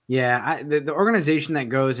 Yeah, the organization that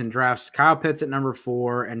goes and drafts Kyle Pitts at number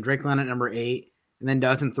 4 and Drake London at number 8 and then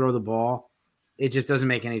doesn't throw the ball, it just doesn't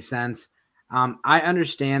make any sense. I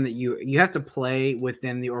understand that you have to play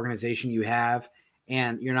within the organization you have,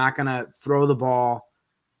 and you're not going to throw the ball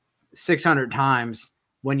 600 times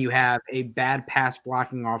when you have a bad pass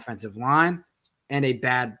blocking offensive line and a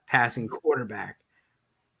bad passing quarterback.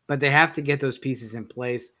 But they have to get those pieces in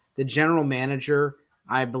place. The general manager,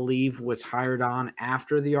 I believe, was hired on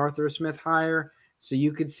after the Arthur Smith hire. So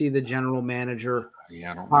you could see the general manager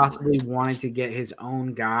possibly wanting to get his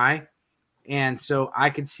own guy. And so I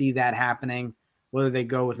could see that happening. Whether they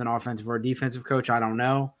go with an offensive or a defensive coach, I don't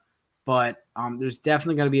know. But there's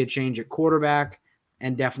definitely going to be a change at quarterback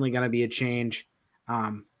and definitely going to be a change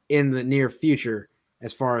in the near future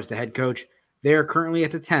as far as the head coach. They're currently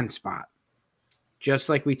at the 10 spot. Just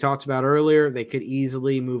like we talked about earlier, they could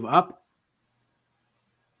easily move up.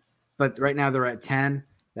 But right now they're at 10.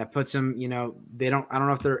 That puts them, I don't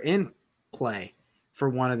know if they're in play for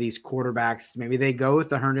one of these quarterbacks. Maybe they go with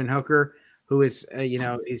the Herndon Hooker, who is,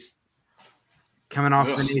 he's coming off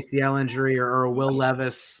an ACL injury, or a Will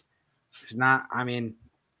Levis, who's not,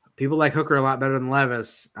 people like Hooker a lot better than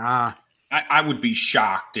Levis. I would be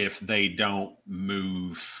shocked if they don't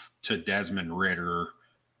move to Desmond Ridder,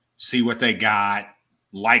 see what they got.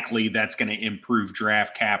 Likely that's going to improve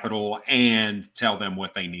draft capital and tell them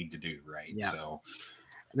what they need to do, right? Yeah. So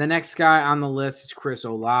the next guy on the list is Chris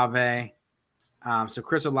Olave. So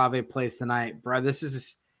Chris Olave plays tonight. Bro, this is a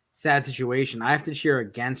sad situation. I have to cheer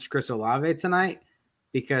against Chris Olave tonight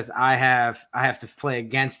because I have to play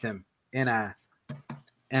against him in a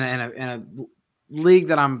league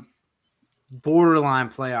that I'm borderline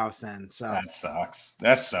playoffs in. So that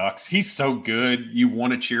sucks. He's so good. You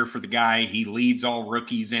want to cheer for the guy. He leads all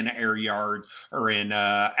rookies in air yard or in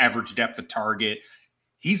average depth of target.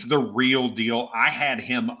 He's the real deal. I had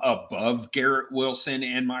him above Garrett Wilson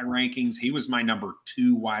in my rankings. He was my number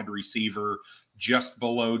 2 wide receiver, just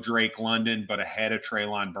below Drake London, but ahead of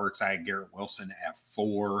Treylon Burks. I had Garrett Wilson at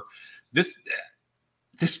 4. This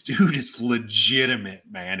dude is legitimate,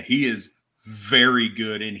 man. He is very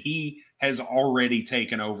good, and he has already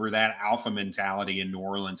taken over that alpha mentality in New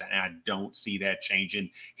Orleans, and I don't see that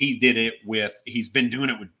changing. He's been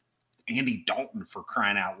doing it with Andy Dalton, for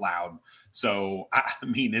crying out loud. So,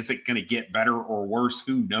 is it going to get better or worse?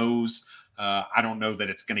 Who knows? I don't know that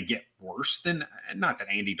it's going to get worse than, not that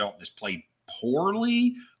Andy Dalton has played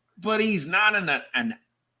poorly, but he's not an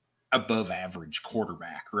above average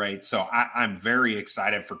quarterback, right? So I'm very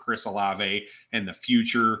excited for Chris Olave and the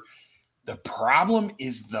future. The problem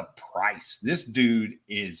is the price. This dude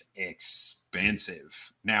is expensive.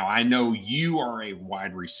 expensive. Now, I know you are a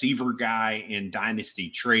wide receiver guy in Dynasty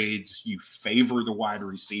trades. You favor the wide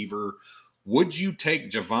receiver. Would you take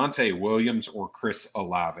Javonte Williams or Chris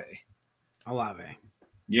Olave? Olave.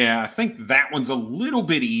 Yeah, I think that one's a little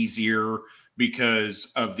bit easier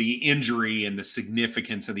because of the injury and the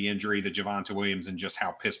significance of the injury to Javonte Williams and just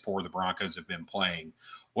how piss poor the Broncos have been playing.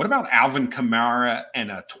 What about Alvin Kamara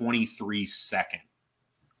and a 23 second?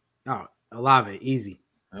 Oh, Olave, easy.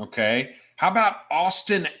 Okay. How about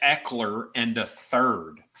Austin Eckler and a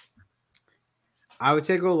third? I would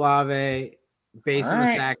take Olave based on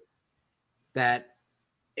the fact that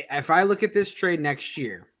if I look at this trade next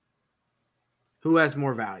year, who has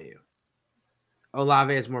more value?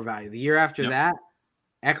 Olave has more value. The year after that,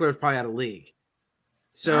 Eckler is probably out of league.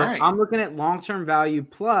 So I'm looking at long-term value.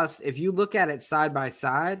 Plus, if you look at it side by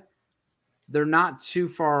side, they're not too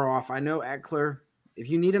far off. I know Eckler, if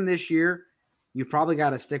you need him this year, you probably got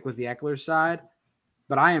to stick with the Eckler side.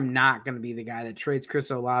 But I am not going to be the guy that trades Chris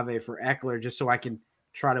Olave for Eckler just so I can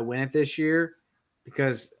try to win it this year.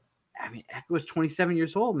 Because, I mean, Eckler's 27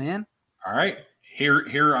 years old, man. All right.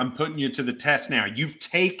 Here, I'm putting you to the test now. You've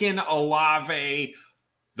taken Olave,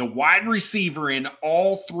 the wide receiver, in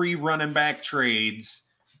all three running back trades,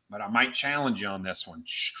 but I might challenge you on this one.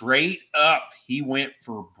 Straight up, he went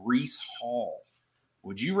for Breece Hall.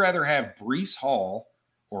 Would you rather have Breece Hall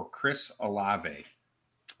or Chris Olave?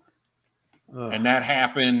 And that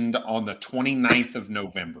happened on the 29th of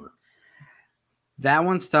November. That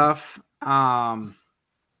one's tough.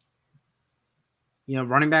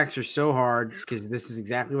 Running backs are so hard because this is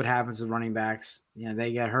exactly what happens with running backs.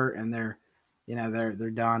 They get hurt and they're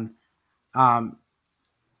done.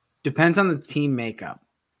 Depends on the team makeup.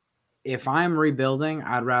 If I'm rebuilding,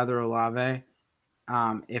 I'd rather Olave.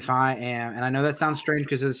 If I am, and I know that sounds strange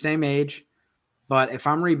because they're the same age, but if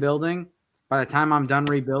I'm rebuilding, by the time I'm done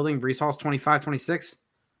rebuilding, Breece Hall's 25, 26.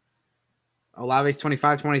 Olave's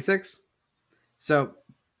 25, 26. So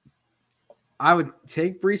I would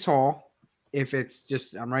take Breece Hall if it's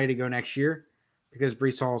just I'm ready to go next year because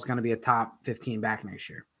Breece Hall is going to be a top 15 back next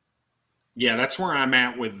year. Yeah, that's where I'm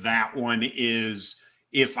at with that one is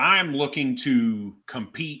if I'm looking to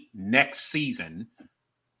compete next season,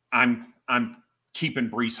 I'm keeping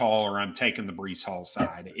Breece Hall or I'm taking the Breece Hall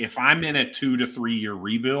side. If I'm in a 2 to 3 year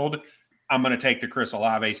rebuild, I'm going to take the Chris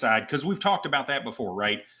Olave side because we've talked about that before,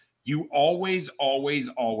 right? You always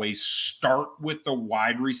start with the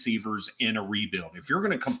wide receivers in a rebuild. If you're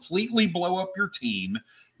going to completely blow up your team,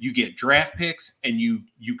 you get draft picks and you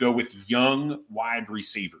go with young wide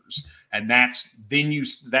receivers. And that's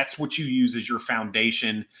what you use as your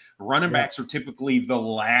foundation. Running backs are typically the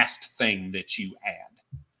last thing that you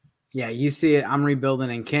add. Yeah, you see it. I'm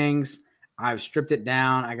rebuilding in Kings. I've stripped it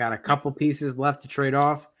down. I got a couple pieces left to trade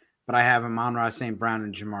off, but I have Amon-Ra St. Brown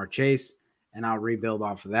and Jamar Chase, and I'll rebuild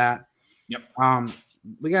off of that. Yep.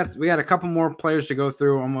 We got a couple more players to go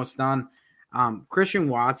through. Almost done. Christian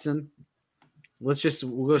Watson. We'll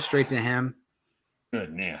go straight to him.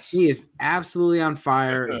 Goodness. He is absolutely on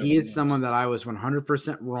fire. Goodness. He is someone that I was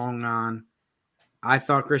 100% wrong on. I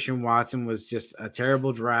thought Christian Watson was just a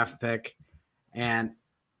terrible draft pick, and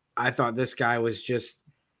I thought this guy was just,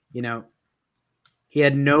 he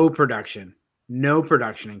had no production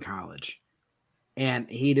in college, and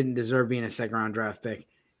he didn't deserve being a second-round draft pick.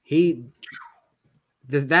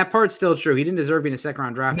 That part's still true. He didn't deserve being a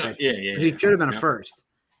second-round draft pick. He should have been a first.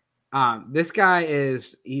 This guy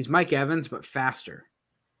he's Mike Evans, but faster.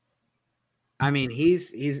 I mean,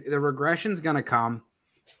 the regression's going to come.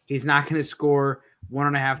 He's not going to score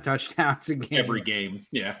 1.5 touchdowns a game. Every game,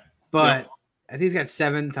 yeah. But I think he's got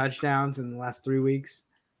 7 touchdowns in the last 3 weeks.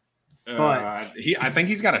 But I think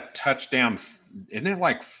he's got a touchdown. Isn't it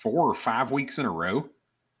like 4 or 5 weeks in a row?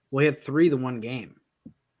 Well, he had 3 the one game.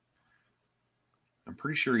 I'm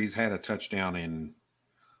pretty sure he's had a touchdown in.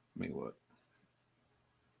 Let me look.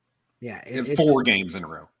 Yeah, 4 games in a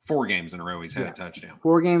row. 4 games in a row, he's had a touchdown.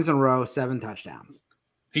 4 games in a row, 7 touchdowns.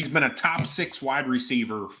 He's been a top 6 wide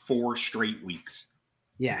receiver 4 straight weeks.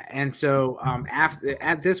 Yeah, and so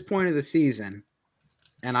at this point of the season,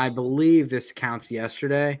 and I believe this counts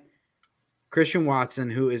yesterday, Christian Watson,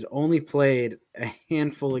 who has only played a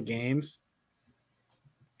handful of games,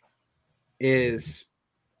 is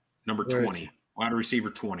number 20. Wide receiver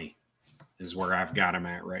 20 is where I've got him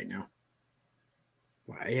at right now.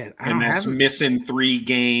 Well, yeah, and that's missing 3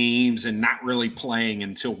 games and not really playing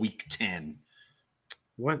until week 10.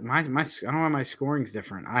 What my I don't know why my scoring's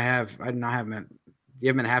different. I do not have him at. Do you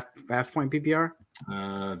have him in half point PPR?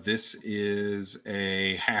 This is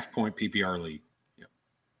a half point PPR league. Yep.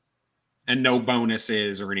 And no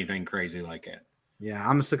bonuses or anything crazy like that. Yeah,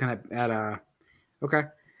 I'm just looking at okay.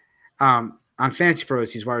 On Fantasy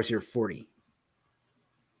Pros, he's wide receiver 40.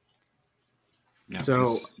 Yeah,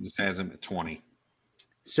 so this has him at 20.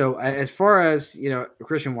 So as far as,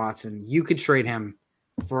 Christian Watson, you could trade him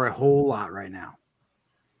for a whole lot right now.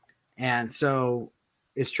 And so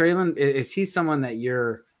is he someone that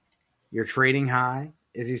you're trading high?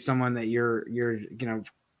 Is he someone that you're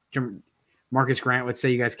Marcus Grant would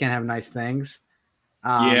say you guys can't have nice things?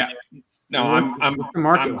 Yeah. No, what's the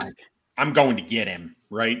market like? I'm going to get him,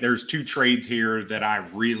 right? There's 2 trades here that I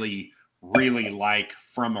really, really like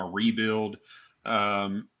from a rebuild.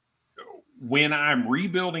 When I'm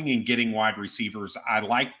rebuilding and getting wide receivers, I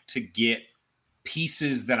like to get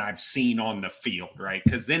pieces that I've seen on the field, right?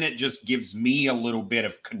 Because then it just gives me a little bit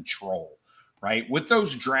of control, right? With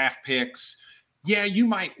those draft picks, yeah, you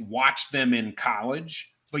might watch them in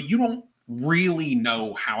college, but you don't really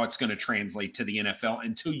know how it's going to translate to the NFL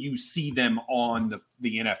until you see them on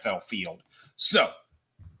the NFL field. So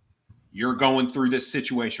you're going through this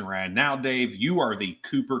situation right now, Dave. You are the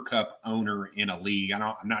Cooper Kupp owner in a league.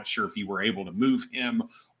 I'm not sure if you were able to move him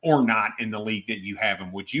or not in the league that you have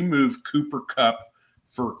him. Would you move Cooper Kupp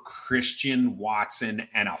for Christian Watson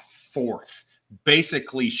and a 4th?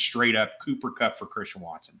 Basically, straight up Cooper Kupp for Christian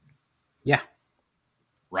Watson. Yeah.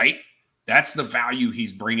 Right? That's the value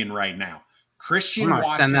he's bringing right now. Christian Watson.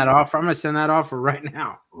 I'm going to send that offer right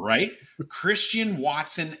now. Right? Christian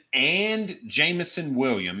Watson and Jamison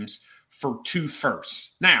Williams for 2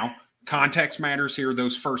 firsts. Now, context matters here.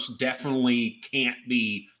 Those firsts definitely can't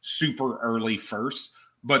be super early firsts,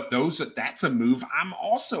 but that's a move I'm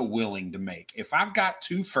also willing to make. If I've got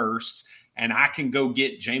 2 firsts and I can go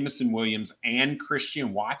get Jamison Williams and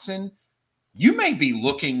Christian Watson, you may be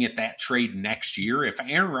looking at that trade next year. If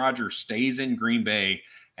Aaron Rodgers stays in Green Bay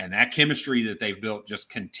and that chemistry that they've built just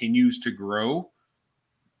continues to grow,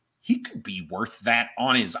 he could be worth that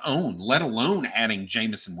on his own, let alone adding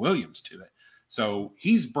Jamison Williams to it. So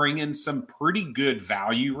he's bringing some pretty good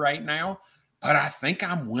value right now, but I think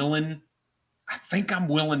I'm willing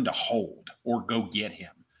to hold or go get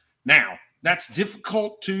him. Now, that's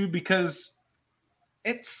difficult too because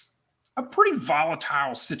it's a pretty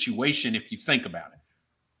volatile situation if you think about it.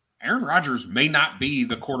 Aaron Rodgers may not be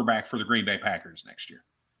the quarterback for the Green Bay Packers next year.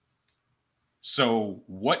 So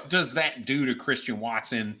what does that do to Christian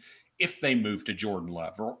Watson if they move to Jordan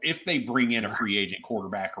Love or if they bring in a free agent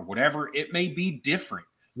quarterback or whatever? It may be different.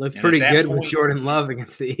 Looked pretty good with Jordan Love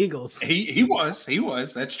against the Eagles. He was.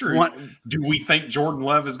 That's true. Do we think Jordan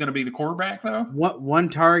Love is going to be the quarterback, though? One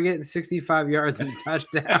target, 65 yards and a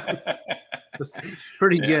touchdown.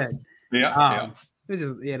 Pretty good. Yeah. It's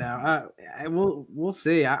just, we'll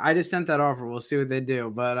see. I just sent that offer. We'll see what they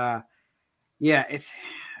do. But,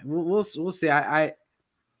 we'll see. I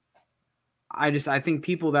think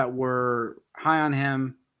people that were high on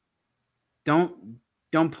him don't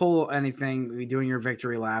pull anything doing your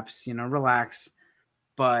victory laps, relax.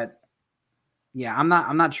 But yeah, I'm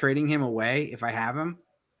not trading him away if I have him.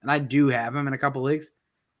 And I do have him in a couple leagues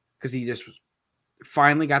because he just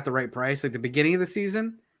finally got the right price. Like the beginning of the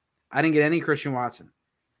season, I didn't get any Christian Watson.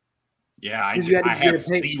 Yeah, I have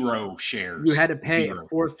 0 shares. You had to pay a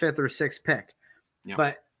 4th, 5th, or 6th pick. Yep.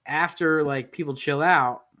 But after people chill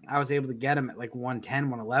out, I was able to get him at 110,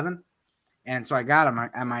 111. And so I got him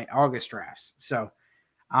at my August drafts. So,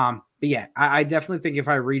 but yeah, I definitely think if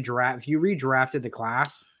you redrafted the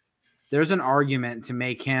class, there's an argument to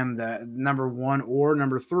make him the number 1 or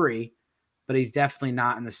number 3, but he's definitely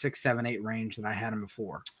not in the 6, 7, 8 range that I had him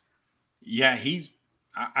before. Yeah, he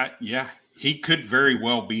could very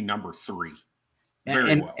well be number 3.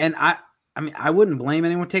 Well. And I wouldn't blame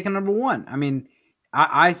anyone taking number 1. I mean,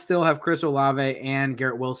 I still have Chris Olave and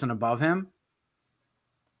Garrett Wilson above him,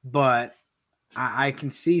 but I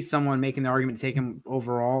can see someone making the argument to take him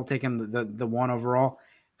overall, take him the 1 overall,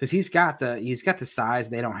 because he's got the size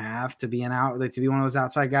they don't have to be to be one of those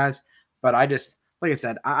outside guys. But I just, like I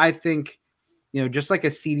said, I think, just like a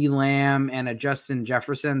CeeDee Lamb and a Justin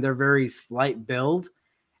Jefferson, they're very slight build,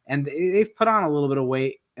 and they've put on a little bit of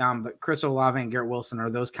weight. But Chris Olave and Garrett Wilson are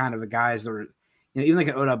those kind of guys that are, even like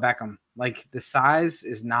an Odell Beckham, like the size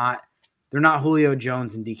is not, they're not Julio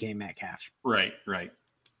Jones and DK Metcalf. Right.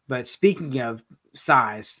 But speaking of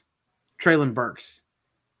size, Treylon Burks.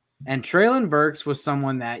 And Treylon Burks was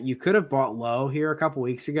someone that you could have bought low here a couple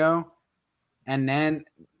weeks ago. And then,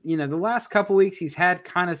 the last couple weeks he's had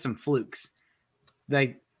kind of some flukes.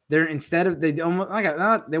 There was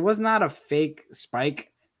not a fake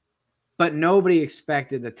spike, but nobody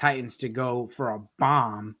expected the Titans to go for a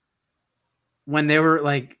bomb when they were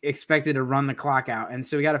expected to run the clock out. And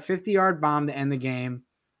so he got a 50-yard bomb to end the game.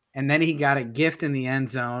 And then he got a gift in the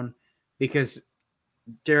end zone because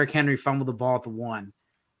Derrick Henry fumbled the ball at the 1.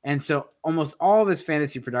 And so almost all of his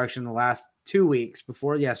fantasy production the last 2 weeks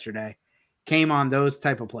before yesterday came on those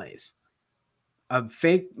type of plays. A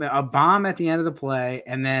bomb at the end of the play,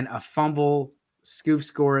 and then a fumble scoop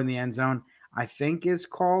score in the end zone, I think is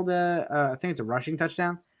called I think it's a rushing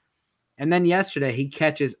touchdown. And then yesterday he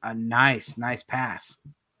catches a nice pass.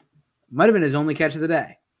 Might have been his only catch of the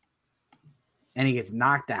day. And he gets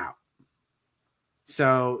knocked out.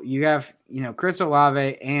 So you have, Chris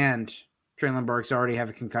Olave and Treylon Burks already have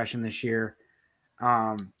a concussion this year.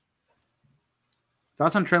 Thoughts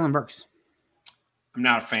on Treylon Burks? I'm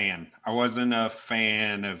not a fan. I wasn't a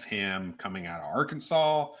fan of him coming out of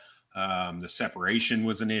Arkansas. The separation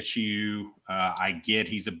was an issue. I get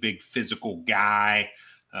he's a big physical guy,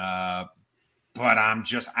 but I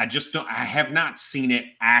have not seen it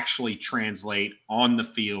actually translate on the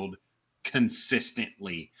field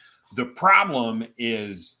consistently. The problem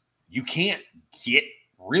is you can't get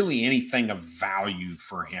really anything of value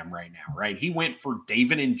for him right now, right? He went for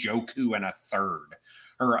David Njoku in a third.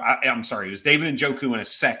 I'm sorry, it was David Njoku in a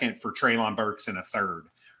second for Treylon Burks in a third,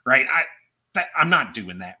 right? I'm not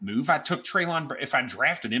doing that move. I took Treylon. If I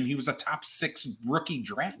drafted him, he was a top 6 rookie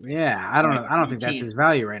draft pick. Yeah, I don't know. I don't think that's his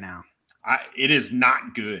value right now. It is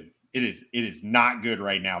not good. It is not good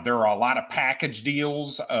right now. There are a lot of package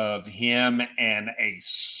deals of him and a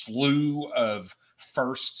slew of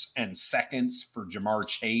firsts and seconds for Jamar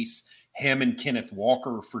Chase, him and Kenneth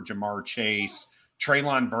Walker for Jamar Chase,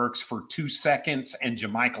 Treylon Burks for 2 seconds and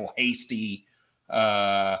JaMychal Hasty,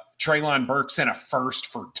 Treylon Burks and a first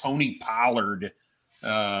for Tony Pollard,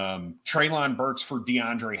 Treylon Burks for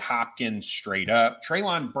DeAndre Hopkins straight up,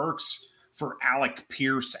 Treylon Burks for Alec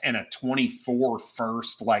Pierce and a 24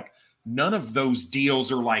 first. Like, none of those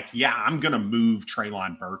deals are like, yeah, I'm going to move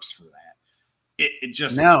Treylon Burks for that. It's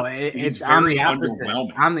very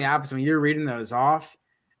underwhelming. I'm the opposite. When you're reading those off,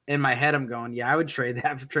 in my head, I'm going, yeah, I would trade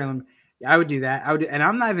that for Treylon. I would do that. And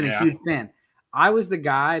I'm not even a huge fan. I was the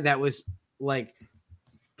guy that was like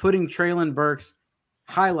putting Treylon Burks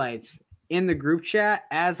highlights in the group chat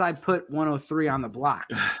as I put 103 on the block.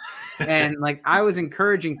 And like, I was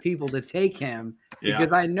encouraging people to take him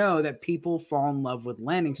because I know that people fall in love with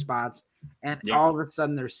landing spots, and all of a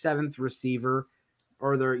sudden their 7th receiver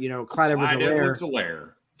or their, Clyde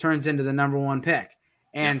Edwards-Helaire turns into the number 1 pick.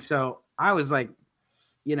 And so I was like,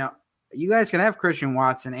 you guys can have Christian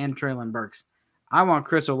Watson and Treylon Burks. I want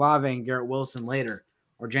Chris Olave and Garrett Wilson later,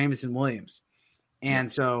 or Jameson Williams.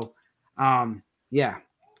 And so,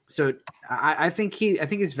 So I think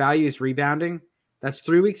his value is rebounding. That's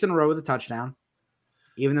 3 weeks in a row with a touchdown,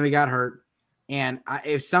 even though he got hurt. And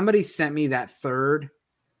if somebody sent me that third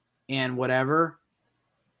and whatever,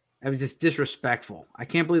 it was just disrespectful. I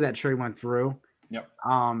can't believe that trade went through. Yep.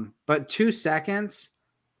 But 2 seconds,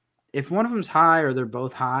 if one of them's high or they're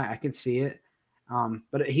both high, I can see it.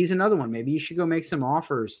 But he's another one. Maybe you should go make some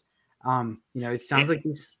offers. It sounds like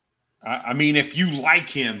he's. I mean, if you like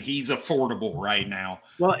him, he's affordable right now.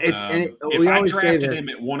 Well, if I drafted him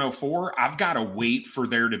at 104, I've got to wait for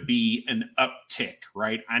there to be an uptick,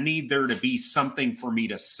 right? I need there to be something for me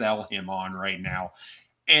to sell him on right now.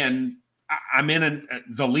 And I'm in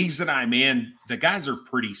the leagues that I'm in, the guys are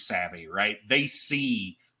pretty savvy, right? They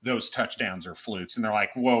see those touchdowns are flukes, and they're like,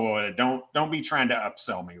 whoa, don't be trying to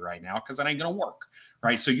upsell me right now because it ain't going to work,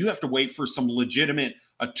 right? So you have to wait for some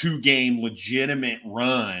a 2-game legitimate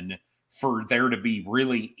run for there to be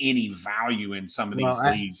really any value in some of these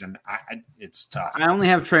leagues. And it's tough. I only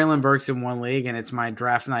have Treylon Burks in one league, and it's my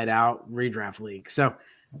draft night out redraft league. So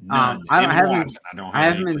I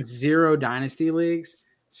have him in 0 dynasty leagues.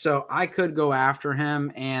 So I could go after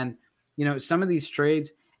him. And, some of these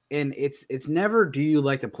trades, and it's never, do you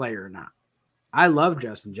like the player or not? I love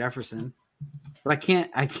Justin Jefferson, but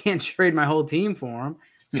I can't trade my whole team for him.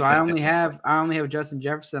 So I only have Justin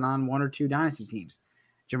Jefferson on 1 or 2 dynasty teams.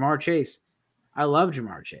 Jamar Chase, I love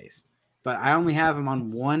Jamar Chase, but I only have him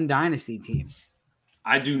on 1 dynasty team.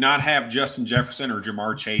 I do not have Justin Jefferson or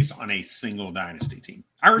Jamar Chase on a single dynasty team.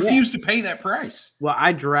 I refuse to pay that price. Well,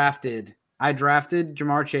 I drafted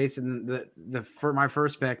Jamar Chase in for my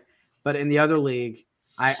first pick, but in the other league,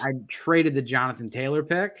 I traded the Jonathan Taylor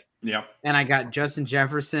pick. Yep. And I got Justin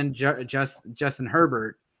Jefferson, Justin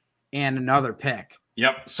Herbert, and another pick.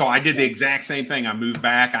 Yep. So I did the exact same thing. I moved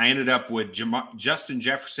back. I ended up with Justin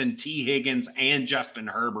Jefferson, T. Higgins, and Justin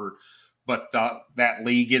Herbert. But that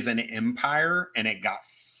league is an empire, and it got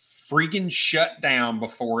freaking shut down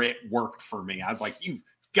before it worked for me. I was like, you've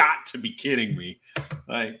got to be kidding me.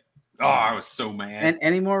 I was so mad. And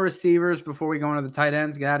any more receivers before we go into the tight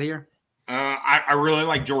ends? Get out of here. I really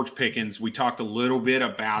like George Pickens. We talked a little bit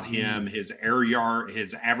about him. His air yard,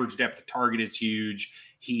 his average depth of target is huge.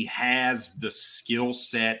 He has the skill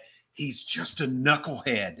set. He's just a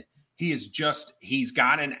knucklehead. He's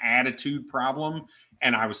got an attitude problem.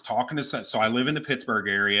 And I was talking to so I live in the Pittsburgh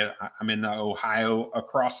area. I'm in Ohio,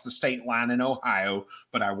 across the state line in Ohio,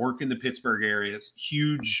 but I work in the Pittsburgh area.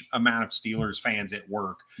 Huge amount of Steelers fans at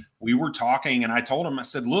work. We were talking, and I told him, I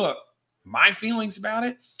said, look, my feelings about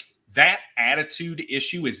it, that attitude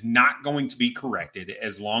issue is not going to be corrected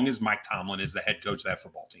as long as Mike Tomlin is the head coach of that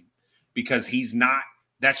football team, because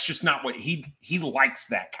that's just not what he likes,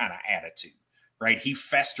 that kind of attitude. Right? He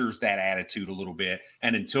festers that attitude a little bit.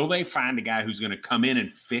 And until they find a guy who's going to come in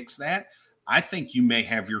and fix that, I think you may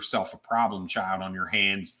have yourself a problem child on your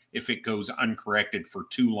hands if it goes uncorrected for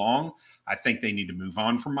too long. I think they need to move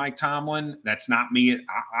on from Mike Tomlin. That's not me.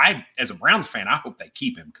 I as a Browns fan, I hope they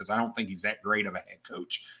keep him, because I don't think he's that great of a head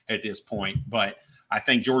coach at this point. But I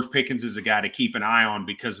think George Pickens is a guy to keep an eye on,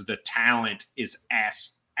 because the talent is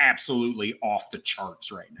absolutely off the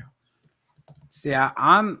charts right now. See,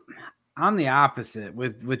 I'm the opposite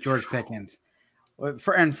with George Pickens.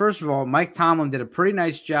 And first of all, Mike Tomlin did a pretty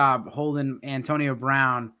nice job holding Antonio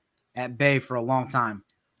Brown at bay for a long time.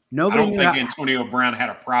 I don't think Antonio Brown had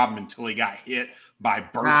a problem until he got hit by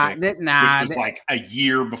Burfict, which was like a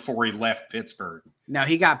year before he left Pittsburgh. No,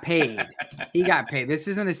 he got paid. This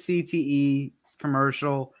isn't a CTE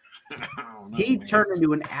commercial. He turned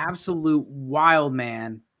into an absolute wild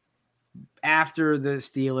man after the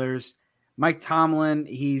Steelers. Mike Tomlin,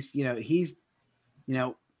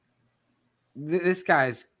 this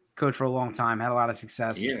guy's coached for a long time, had a lot of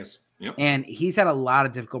success. Yes. Yep. And he's had a lot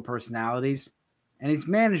of difficult personalities, and he's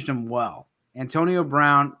managed them well. Antonio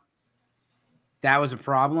Brown, that was a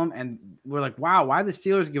problem. And we're like, wow, why the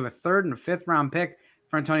Steelers give a 3rd and a 5th round pick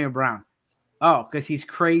for Antonio Brown? Oh, because he's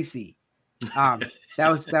crazy. That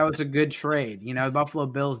was a good trade. The Buffalo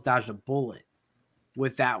Bills dodged a bullet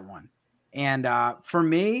with that one. And for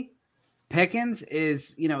me, Pickens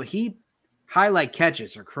is, he highlight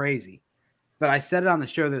catches are crazy. But I said it on the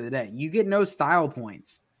show the other day. You get no style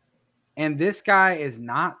points. And this guy is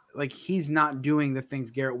not, he's not doing the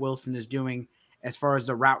things Garrett Wilson is doing as far as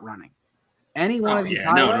the route running. Any one of these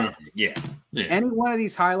highlights? Any one of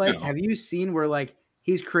these highlights, have you seen where,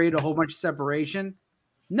 he's created a whole bunch of separation?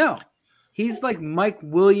 No. He's like Mike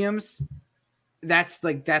Williams. That's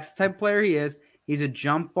the type of player he is. He's a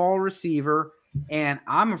jump ball receiver. And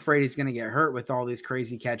I'm afraid he's going to get hurt with all these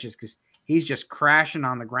crazy catches, because he's just crashing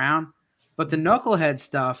on the ground. But the knucklehead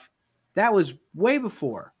stuff, that was way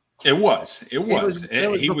before. It was. He was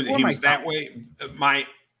that way.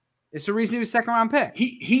 It's the reason he was 2nd round pick.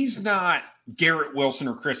 He's not Garrett Wilson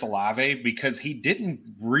or Chris Olave, because he didn't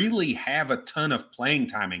really have a ton of playing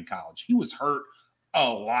time in college. He was hurt a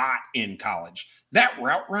lot in college. That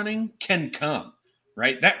route running can come.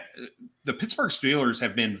 Right. The Pittsburgh Steelers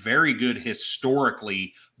have been very good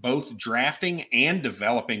historically, both drafting and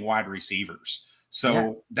developing wide receivers.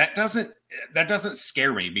 So that doesn't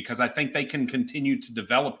scare me, because I think they can continue to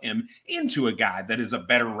develop him into a guy that is a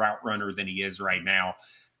better route runner than he is right now.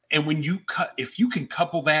 And if you can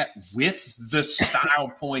couple that with the style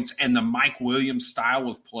points and the Mike Williams style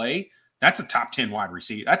of play, that's a top 10 wide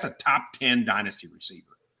receiver. That's a top 10 dynasty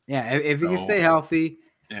receiver. Yeah. If he can stay healthy.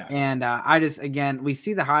 Yeah. And we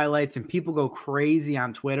see the highlights and people go crazy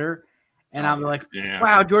on Twitter, and I'm like,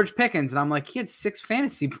 wow, George Pickens. And I'm like, he had 6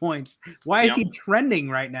 fantasy points. Why is he trending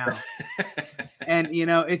right now? And,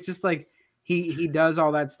 it's just like he does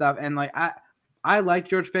all that stuff. And I like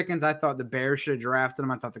George Pickens. I thought the Bears should have drafted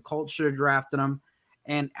him. I thought the Colts should have drafted him.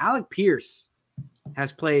 And Alec Pierce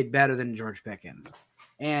has played better than George Pickens.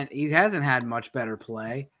 And he hasn't had much better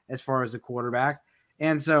play as far as the quarterback.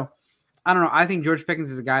 And so, I don't know. I think George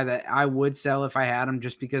Pickens is a guy that I would sell if I had him,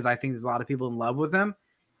 just because I think there's a lot of people in love with him.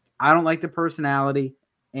 I don't like the personality,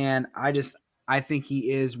 and I think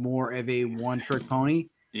he is more of a one-trick pony.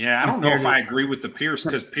 Yeah, I don't know if I agree with the Pierce,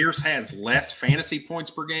 because Pierce has less fantasy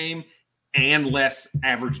points per game and less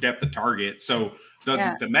average depth of target. So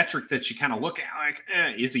the metric that you kind of look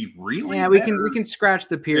at, is he really? Yeah, we can scratch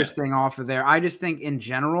the Pierce thing off of there. I just think in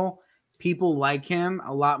general, people like him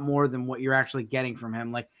a lot more than what you're actually getting from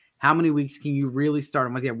him. How many weeks can you really start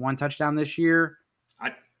him? Was he have 1 touchdown this year?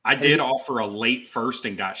 I did offer a late first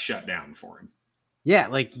and got shut down for him. Yeah,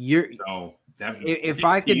 he's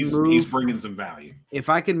bringing some value. If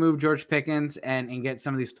I could move George Pickens and get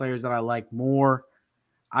some of these players that I like more,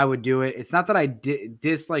 I would do it. It's not that I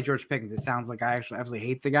dislike George Pickens. It sounds like I actually absolutely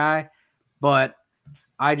hate the guy, but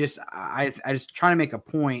I just try to make a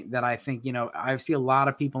point that I think, I see a lot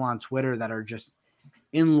of people on Twitter that are just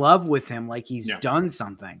in love with him, like he's done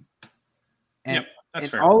something. And, that's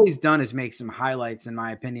fair. All he's done is make some highlights, in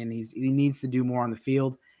my opinion. He needs to do more on the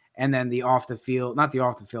field. And then the on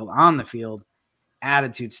the field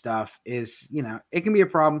attitude stuff is, it can be a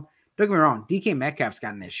problem. Don't get me wrong. DK Metcalf's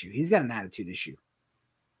got an issue. He's got an attitude issue.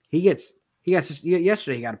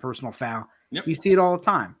 Yesterday he got a personal foul. Yep. You see it all the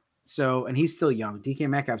time. So, and he's still young. DK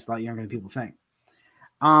Metcalf's a lot younger than people think.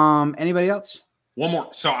 Anybody else? One more.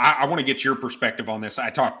 So I want to get your perspective on this. I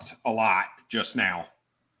talked a lot just now.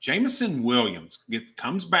 Jameson Williams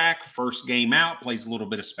comes back, first game out, plays a little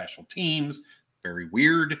bit of special teams. Very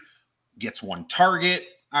weird. Gets one target.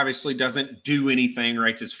 Obviously doesn't do anything,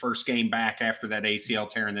 right? It's his first game back after that ACL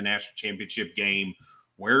tear in the national championship game.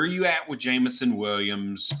 Where are you at with Jameson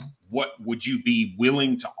Williams? What would you be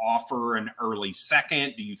willing to offer an early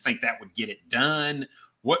second? Do you think that would get it done?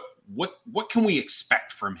 What can we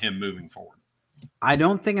expect from him moving forward? I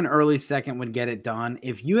don't think an early second would get it done.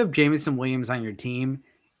 If you have Jameson Williams on your team,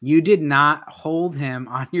 you did not hold him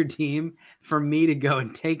on your team for me to go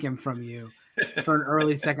and take him from you for an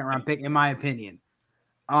early second round pick, in my opinion.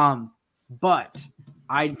 But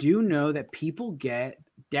I do know that people get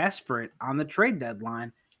desperate on the trade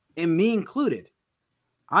deadline, and me included.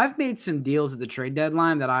 I've made some deals at the trade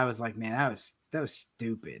deadline that I was like, man, that was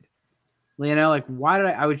stupid. Like, why did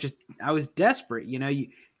I was desperate. You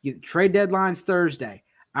trade deadline's Thursday.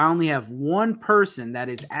 I only have one person that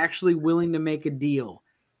is actually willing to make a deal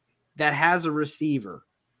that has a receiver,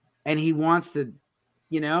 and he wants to,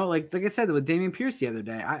 like I said with Dameon Pierce the other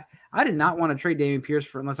day. I did not want to trade Dameon Pierce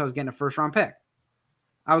unless I was getting a first round pick.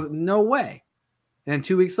 I was no way. And then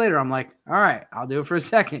 2 weeks later, I'm like, all right, I'll do it for a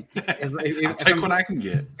second. I'll take what I can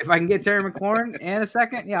get. If I can get Terry McLaurin and a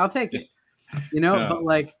second, yeah, I'll take it. But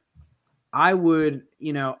like, I would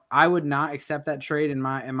not accept that trade in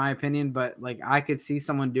my opinion, but like I could see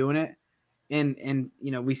someone doing it. And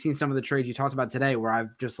we've seen some of the trades you talked about today where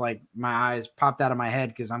I've just like my eyes popped out of my head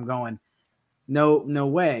because I'm going, no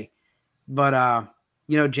way. But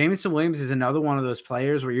Jameson Williams is another one of those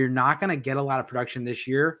players where you're not going to get a lot of production this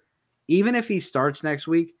year. Even if he starts next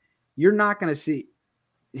week, you're not going to see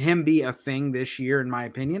him be a thing this year, in my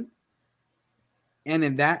opinion. And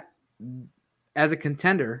in that, as a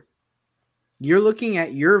contender, you're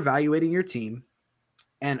evaluating your team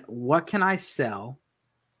and what can I sell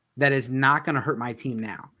that is not going to hurt my team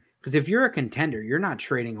now? Because if you're a contender, you're not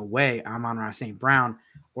trading away Amon-Ra St. Brown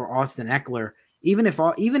or Austin Eckler. Even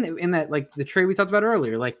in that, like the trade we talked about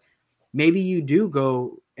earlier, like maybe you do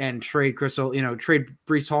go and trade trade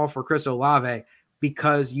Breece Hall for Chris Olave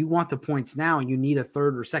because you want the points now and you need a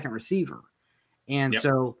third or second receiver. And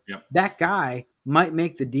that guy might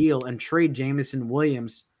make the deal and trade Jameson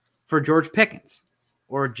Williams for George Pickens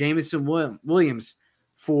or Jameson Williams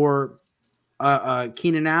for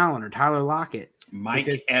Keenan Allen or Tyler Lockett.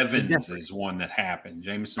 Mike Evans is one that happened.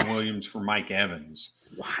 Jameson Williams for Mike Evans.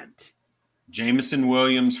 What? Jameson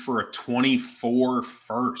Williams for a 24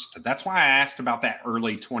 first. That's why I asked about that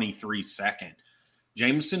early 23 second.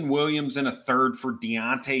 Jameson Williams in a third for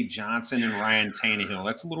Deontay Johnson and Ryan Tannehill.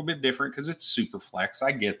 That's a little bit different because it's super flex.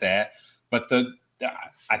 I get that. But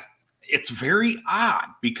it's very odd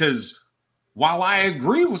because while I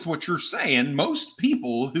agree with what you're saying, most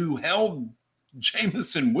people who held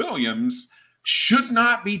Jameson Williams should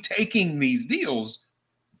not be taking these deals,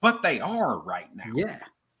 but they are right now. Yeah.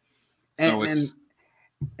 So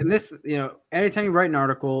and this, anytime you write an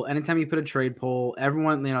article, anytime you put a trade poll,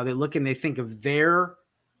 everyone, they look and they think of their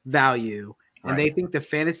value and they think the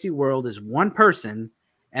fantasy world is one person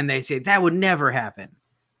and they say that would never happen.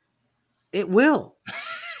 It will.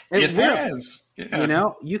 It has.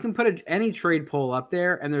 Yeah. You can put any trade poll up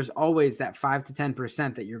there and there's always that 5 to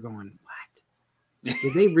 10% that you're going, what?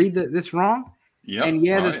 Did they read this wrong? Yep. And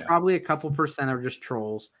there's probably a couple percent of just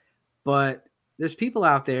trolls, but there's people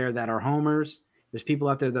out there that are homers. There's people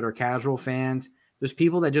out there that are casual fans. There's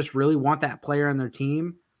people that just really want that player on their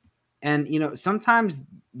team. And, sometimes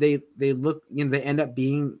they look, they end up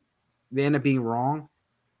being wrong.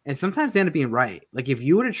 And sometimes they end up being right. Like if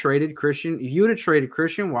you would have traded Christian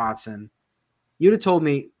Watson, you'd have told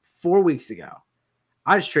me 4 weeks ago,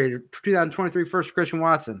 I just traded 2023 first Christian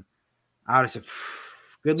Watson. I would have said,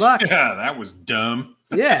 good luck. Yeah, that was dumb.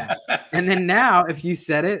 Yeah. And then now if you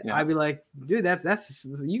said it, I'd be like, dude, that's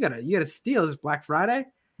you gotta steal this Black Friday.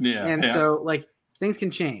 Yeah. And so like things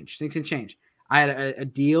can change. I had a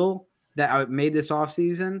deal that I made this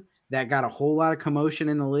offseason that got a whole lot of commotion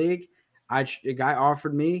in the league. A guy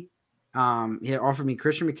offered me,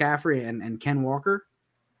 Christian McCaffrey and Ken Walker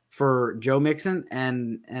for Joe Mixon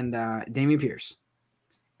and Dameon Pierce.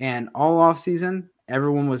 And all offseason,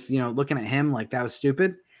 everyone was, looking at him like that was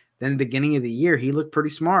stupid. Then at the beginning of the year, he looked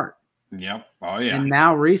pretty smart. Yep. Oh, yeah. And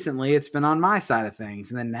now recently it's been on my side of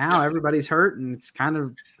things. And then now everybody's hurt and it's kind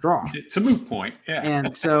of draw. It's a moot point. Yeah.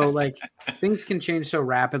 And so like things can change so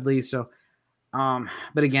rapidly. So,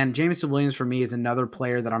 but again, Jameson Williams for me is another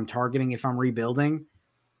player that I'm targeting if I'm rebuilding.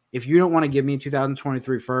 If you don't want to give me a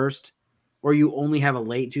 2023 first, or you only have a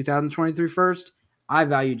late 2023 first, I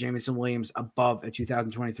value Jameson Williams above a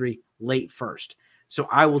 2023 late first. So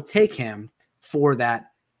I will take him for that.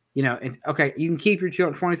 You know, okay, you can keep your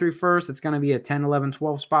 2023 first. It's going to be a 10, 11,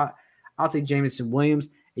 12 spot. I'll take Jameson Williams.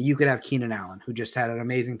 You could have Keenan Allen, who just had an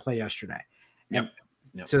amazing play yesterday. Yep.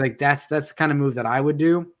 So like that's the kind of move that I would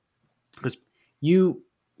do, because you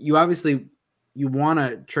obviously you want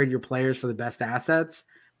to trade your players for the best assets,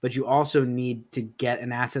 but you also need to get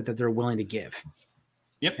an asset that they're willing to give.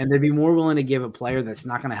 Yep. And they'd be more willing to give a player that's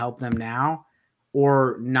not going to help them now,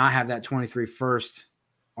 or not have that 23 first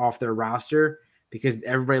off their roster, because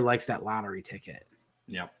everybody likes that lottery ticket.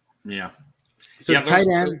 Yep. Yeah. So tight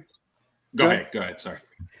end. Go ahead. Sorry.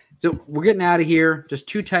 So we're getting out of here. Just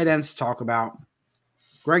two tight ends to talk about.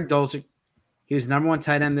 Greg Dulcich, he was number one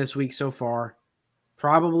tight end this week so far.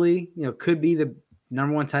 Probably, could be the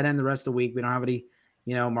number one tight end the rest of the week. We don't have any,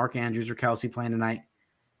 Mark Andrews or Kelsey playing tonight.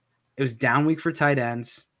 It was down week for tight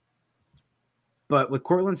ends. But with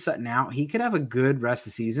Courtland Sutton out, he could have a good rest of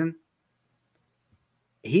the season.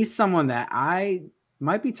 He's someone that I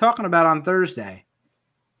might be talking about on Thursday.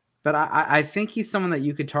 But I think he's someone that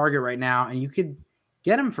you could target right now, and you could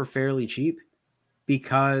get him for fairly cheap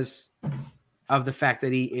because of the fact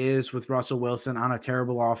that he is with Russell Wilson on a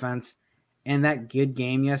terrible offense. And that good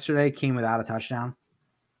game yesterday came without a touchdown.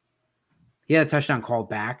 He had a touchdown called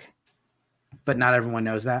back, but not everyone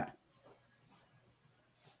knows that.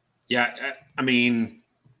 Yeah, I mean,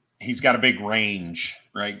 he's got a big range,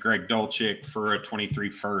 right? Greg Dulcich for a 23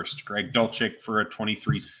 first, Greg Dulcich for a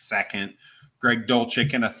 23 second, Greg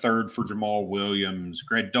Dulcich and a third for Jamal Williams,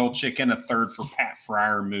 Greg Dulcich and a third for Pat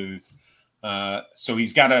Freiermuth. So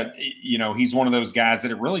he's got he's one of those guys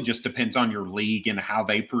that it really just depends on your league and how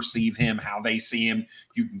they perceive him, how they see him.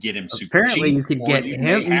 You can get him super cheap. Apparently you could get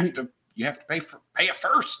him. You have to pay a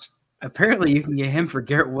first. Apparently you can get him for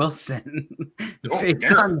Garrett Wilson.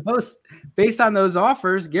 Based on those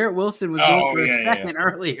offers, Garrett Wilson was going for a second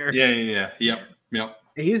earlier. Yeah. Yep.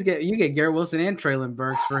 You get Garrett Wilson and Treylon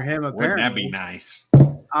Burks for him. Apparently, wouldn't that be nice?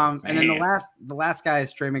 And then the last guy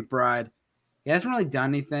is Trey McBride. He hasn't really done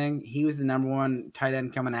anything. He was the number one tight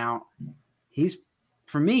end coming out.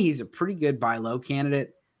 For me, he's a pretty good buy low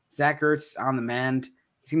candidate. Zach Ertz on the mend.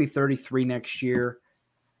 He's gonna be 33 next year.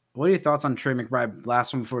 What are your thoughts on Trey McBride?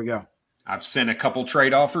 Last one before we go. I've sent a couple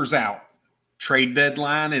trade offers out. Trade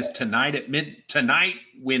deadline is tonight at tonight.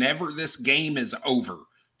 Whenever this game is over,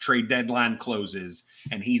 trade deadline closes,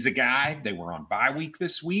 and he's a guy. They were on bye week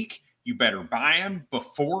this week. You better buy him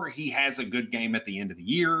before he has a good game at the end of the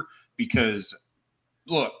year, because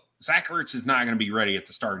look, Zach Ertz is not going to be ready at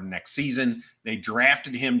the start of next season. They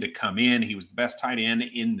drafted him to come in. He was the best tight end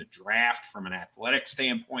in the draft from an athletic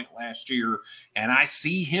standpoint last year, and I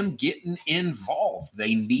see him getting involved.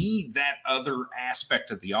 They need that other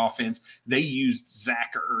aspect of the offense. They used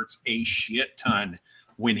Zach Ertz a shit ton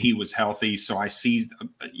when he was healthy, so I see,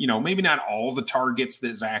 maybe not all the targets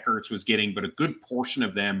that Zach Ertz was getting, but a good portion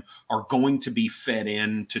of them are going to be fed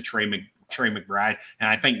in to Trey McBride, and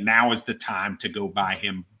I think now is the time to go buy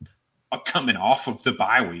him coming off of the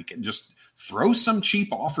bye week and just throw some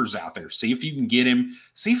cheap offers out there. See if you can get him.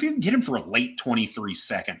 See if you can get him for a late 23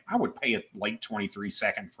 second. I would pay a late 23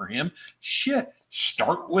 second for him. Shit,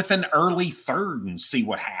 start with an early third and see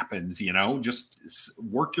what happens. Just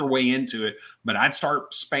work your way into it. But I'd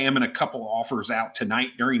start spamming a couple offers out tonight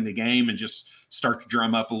during the game and just start to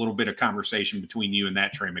drum up a little bit of conversation between you and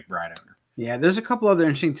that Trey McBride owner. Yeah, there's a couple other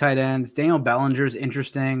interesting tight ends. Daniel Bellinger is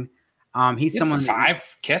interesting. He's someone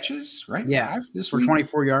 5 catches, right? Yeah, 5 this for week.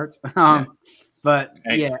 24 yards. But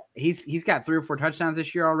he's got 3 or 4 touchdowns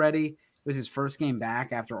this year already. It was his first game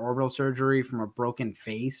back after orbital surgery from a broken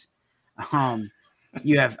face.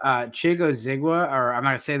 You have Chigo Zigwa, or I'm not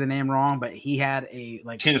gonna say the name wrong, but he had a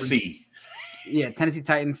Tennessee. Tennessee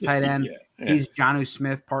Titans tight end. He's Jonnu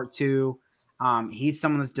Smith part 2. He's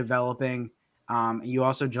someone that's developing. You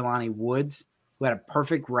also Jelani Woods, who had a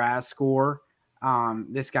perfect RAS score.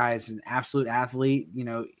 This guy is an absolute athlete.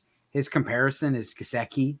 His comparison is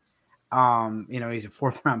Gesicki. He's a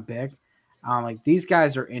 4th round pick. These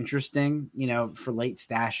guys are interesting, for late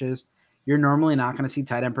stashes. You're normally not going to see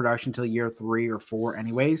tight end production until year 3 or 4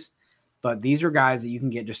 anyways. But these are guys that you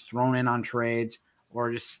can get just thrown in on trades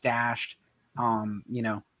or just stashed.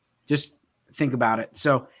 Just think about it.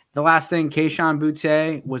 So the last thing, Kayshon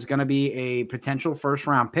Boutte was going to be a potential 1st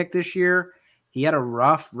round pick this year. He had a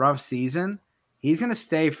rough season. He's going to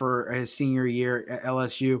stay for his senior year at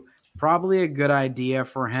LSU. Probably a good idea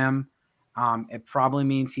for him. It probably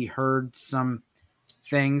means he heard some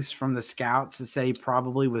things from the scouts to say he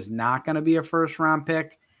probably was not going to be a first-round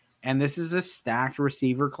pick. And this is a stacked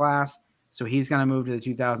receiver class, so he's going to move to the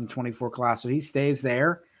 2024 class. So he stays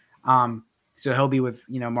there. So he'll be with,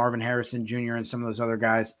 Marvin Harrison Jr. and some of those other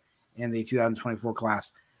guys in the 2024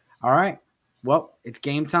 class. All right. Well, it's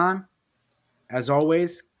game time. As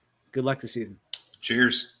always, good luck this season.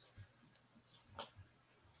 Cheers.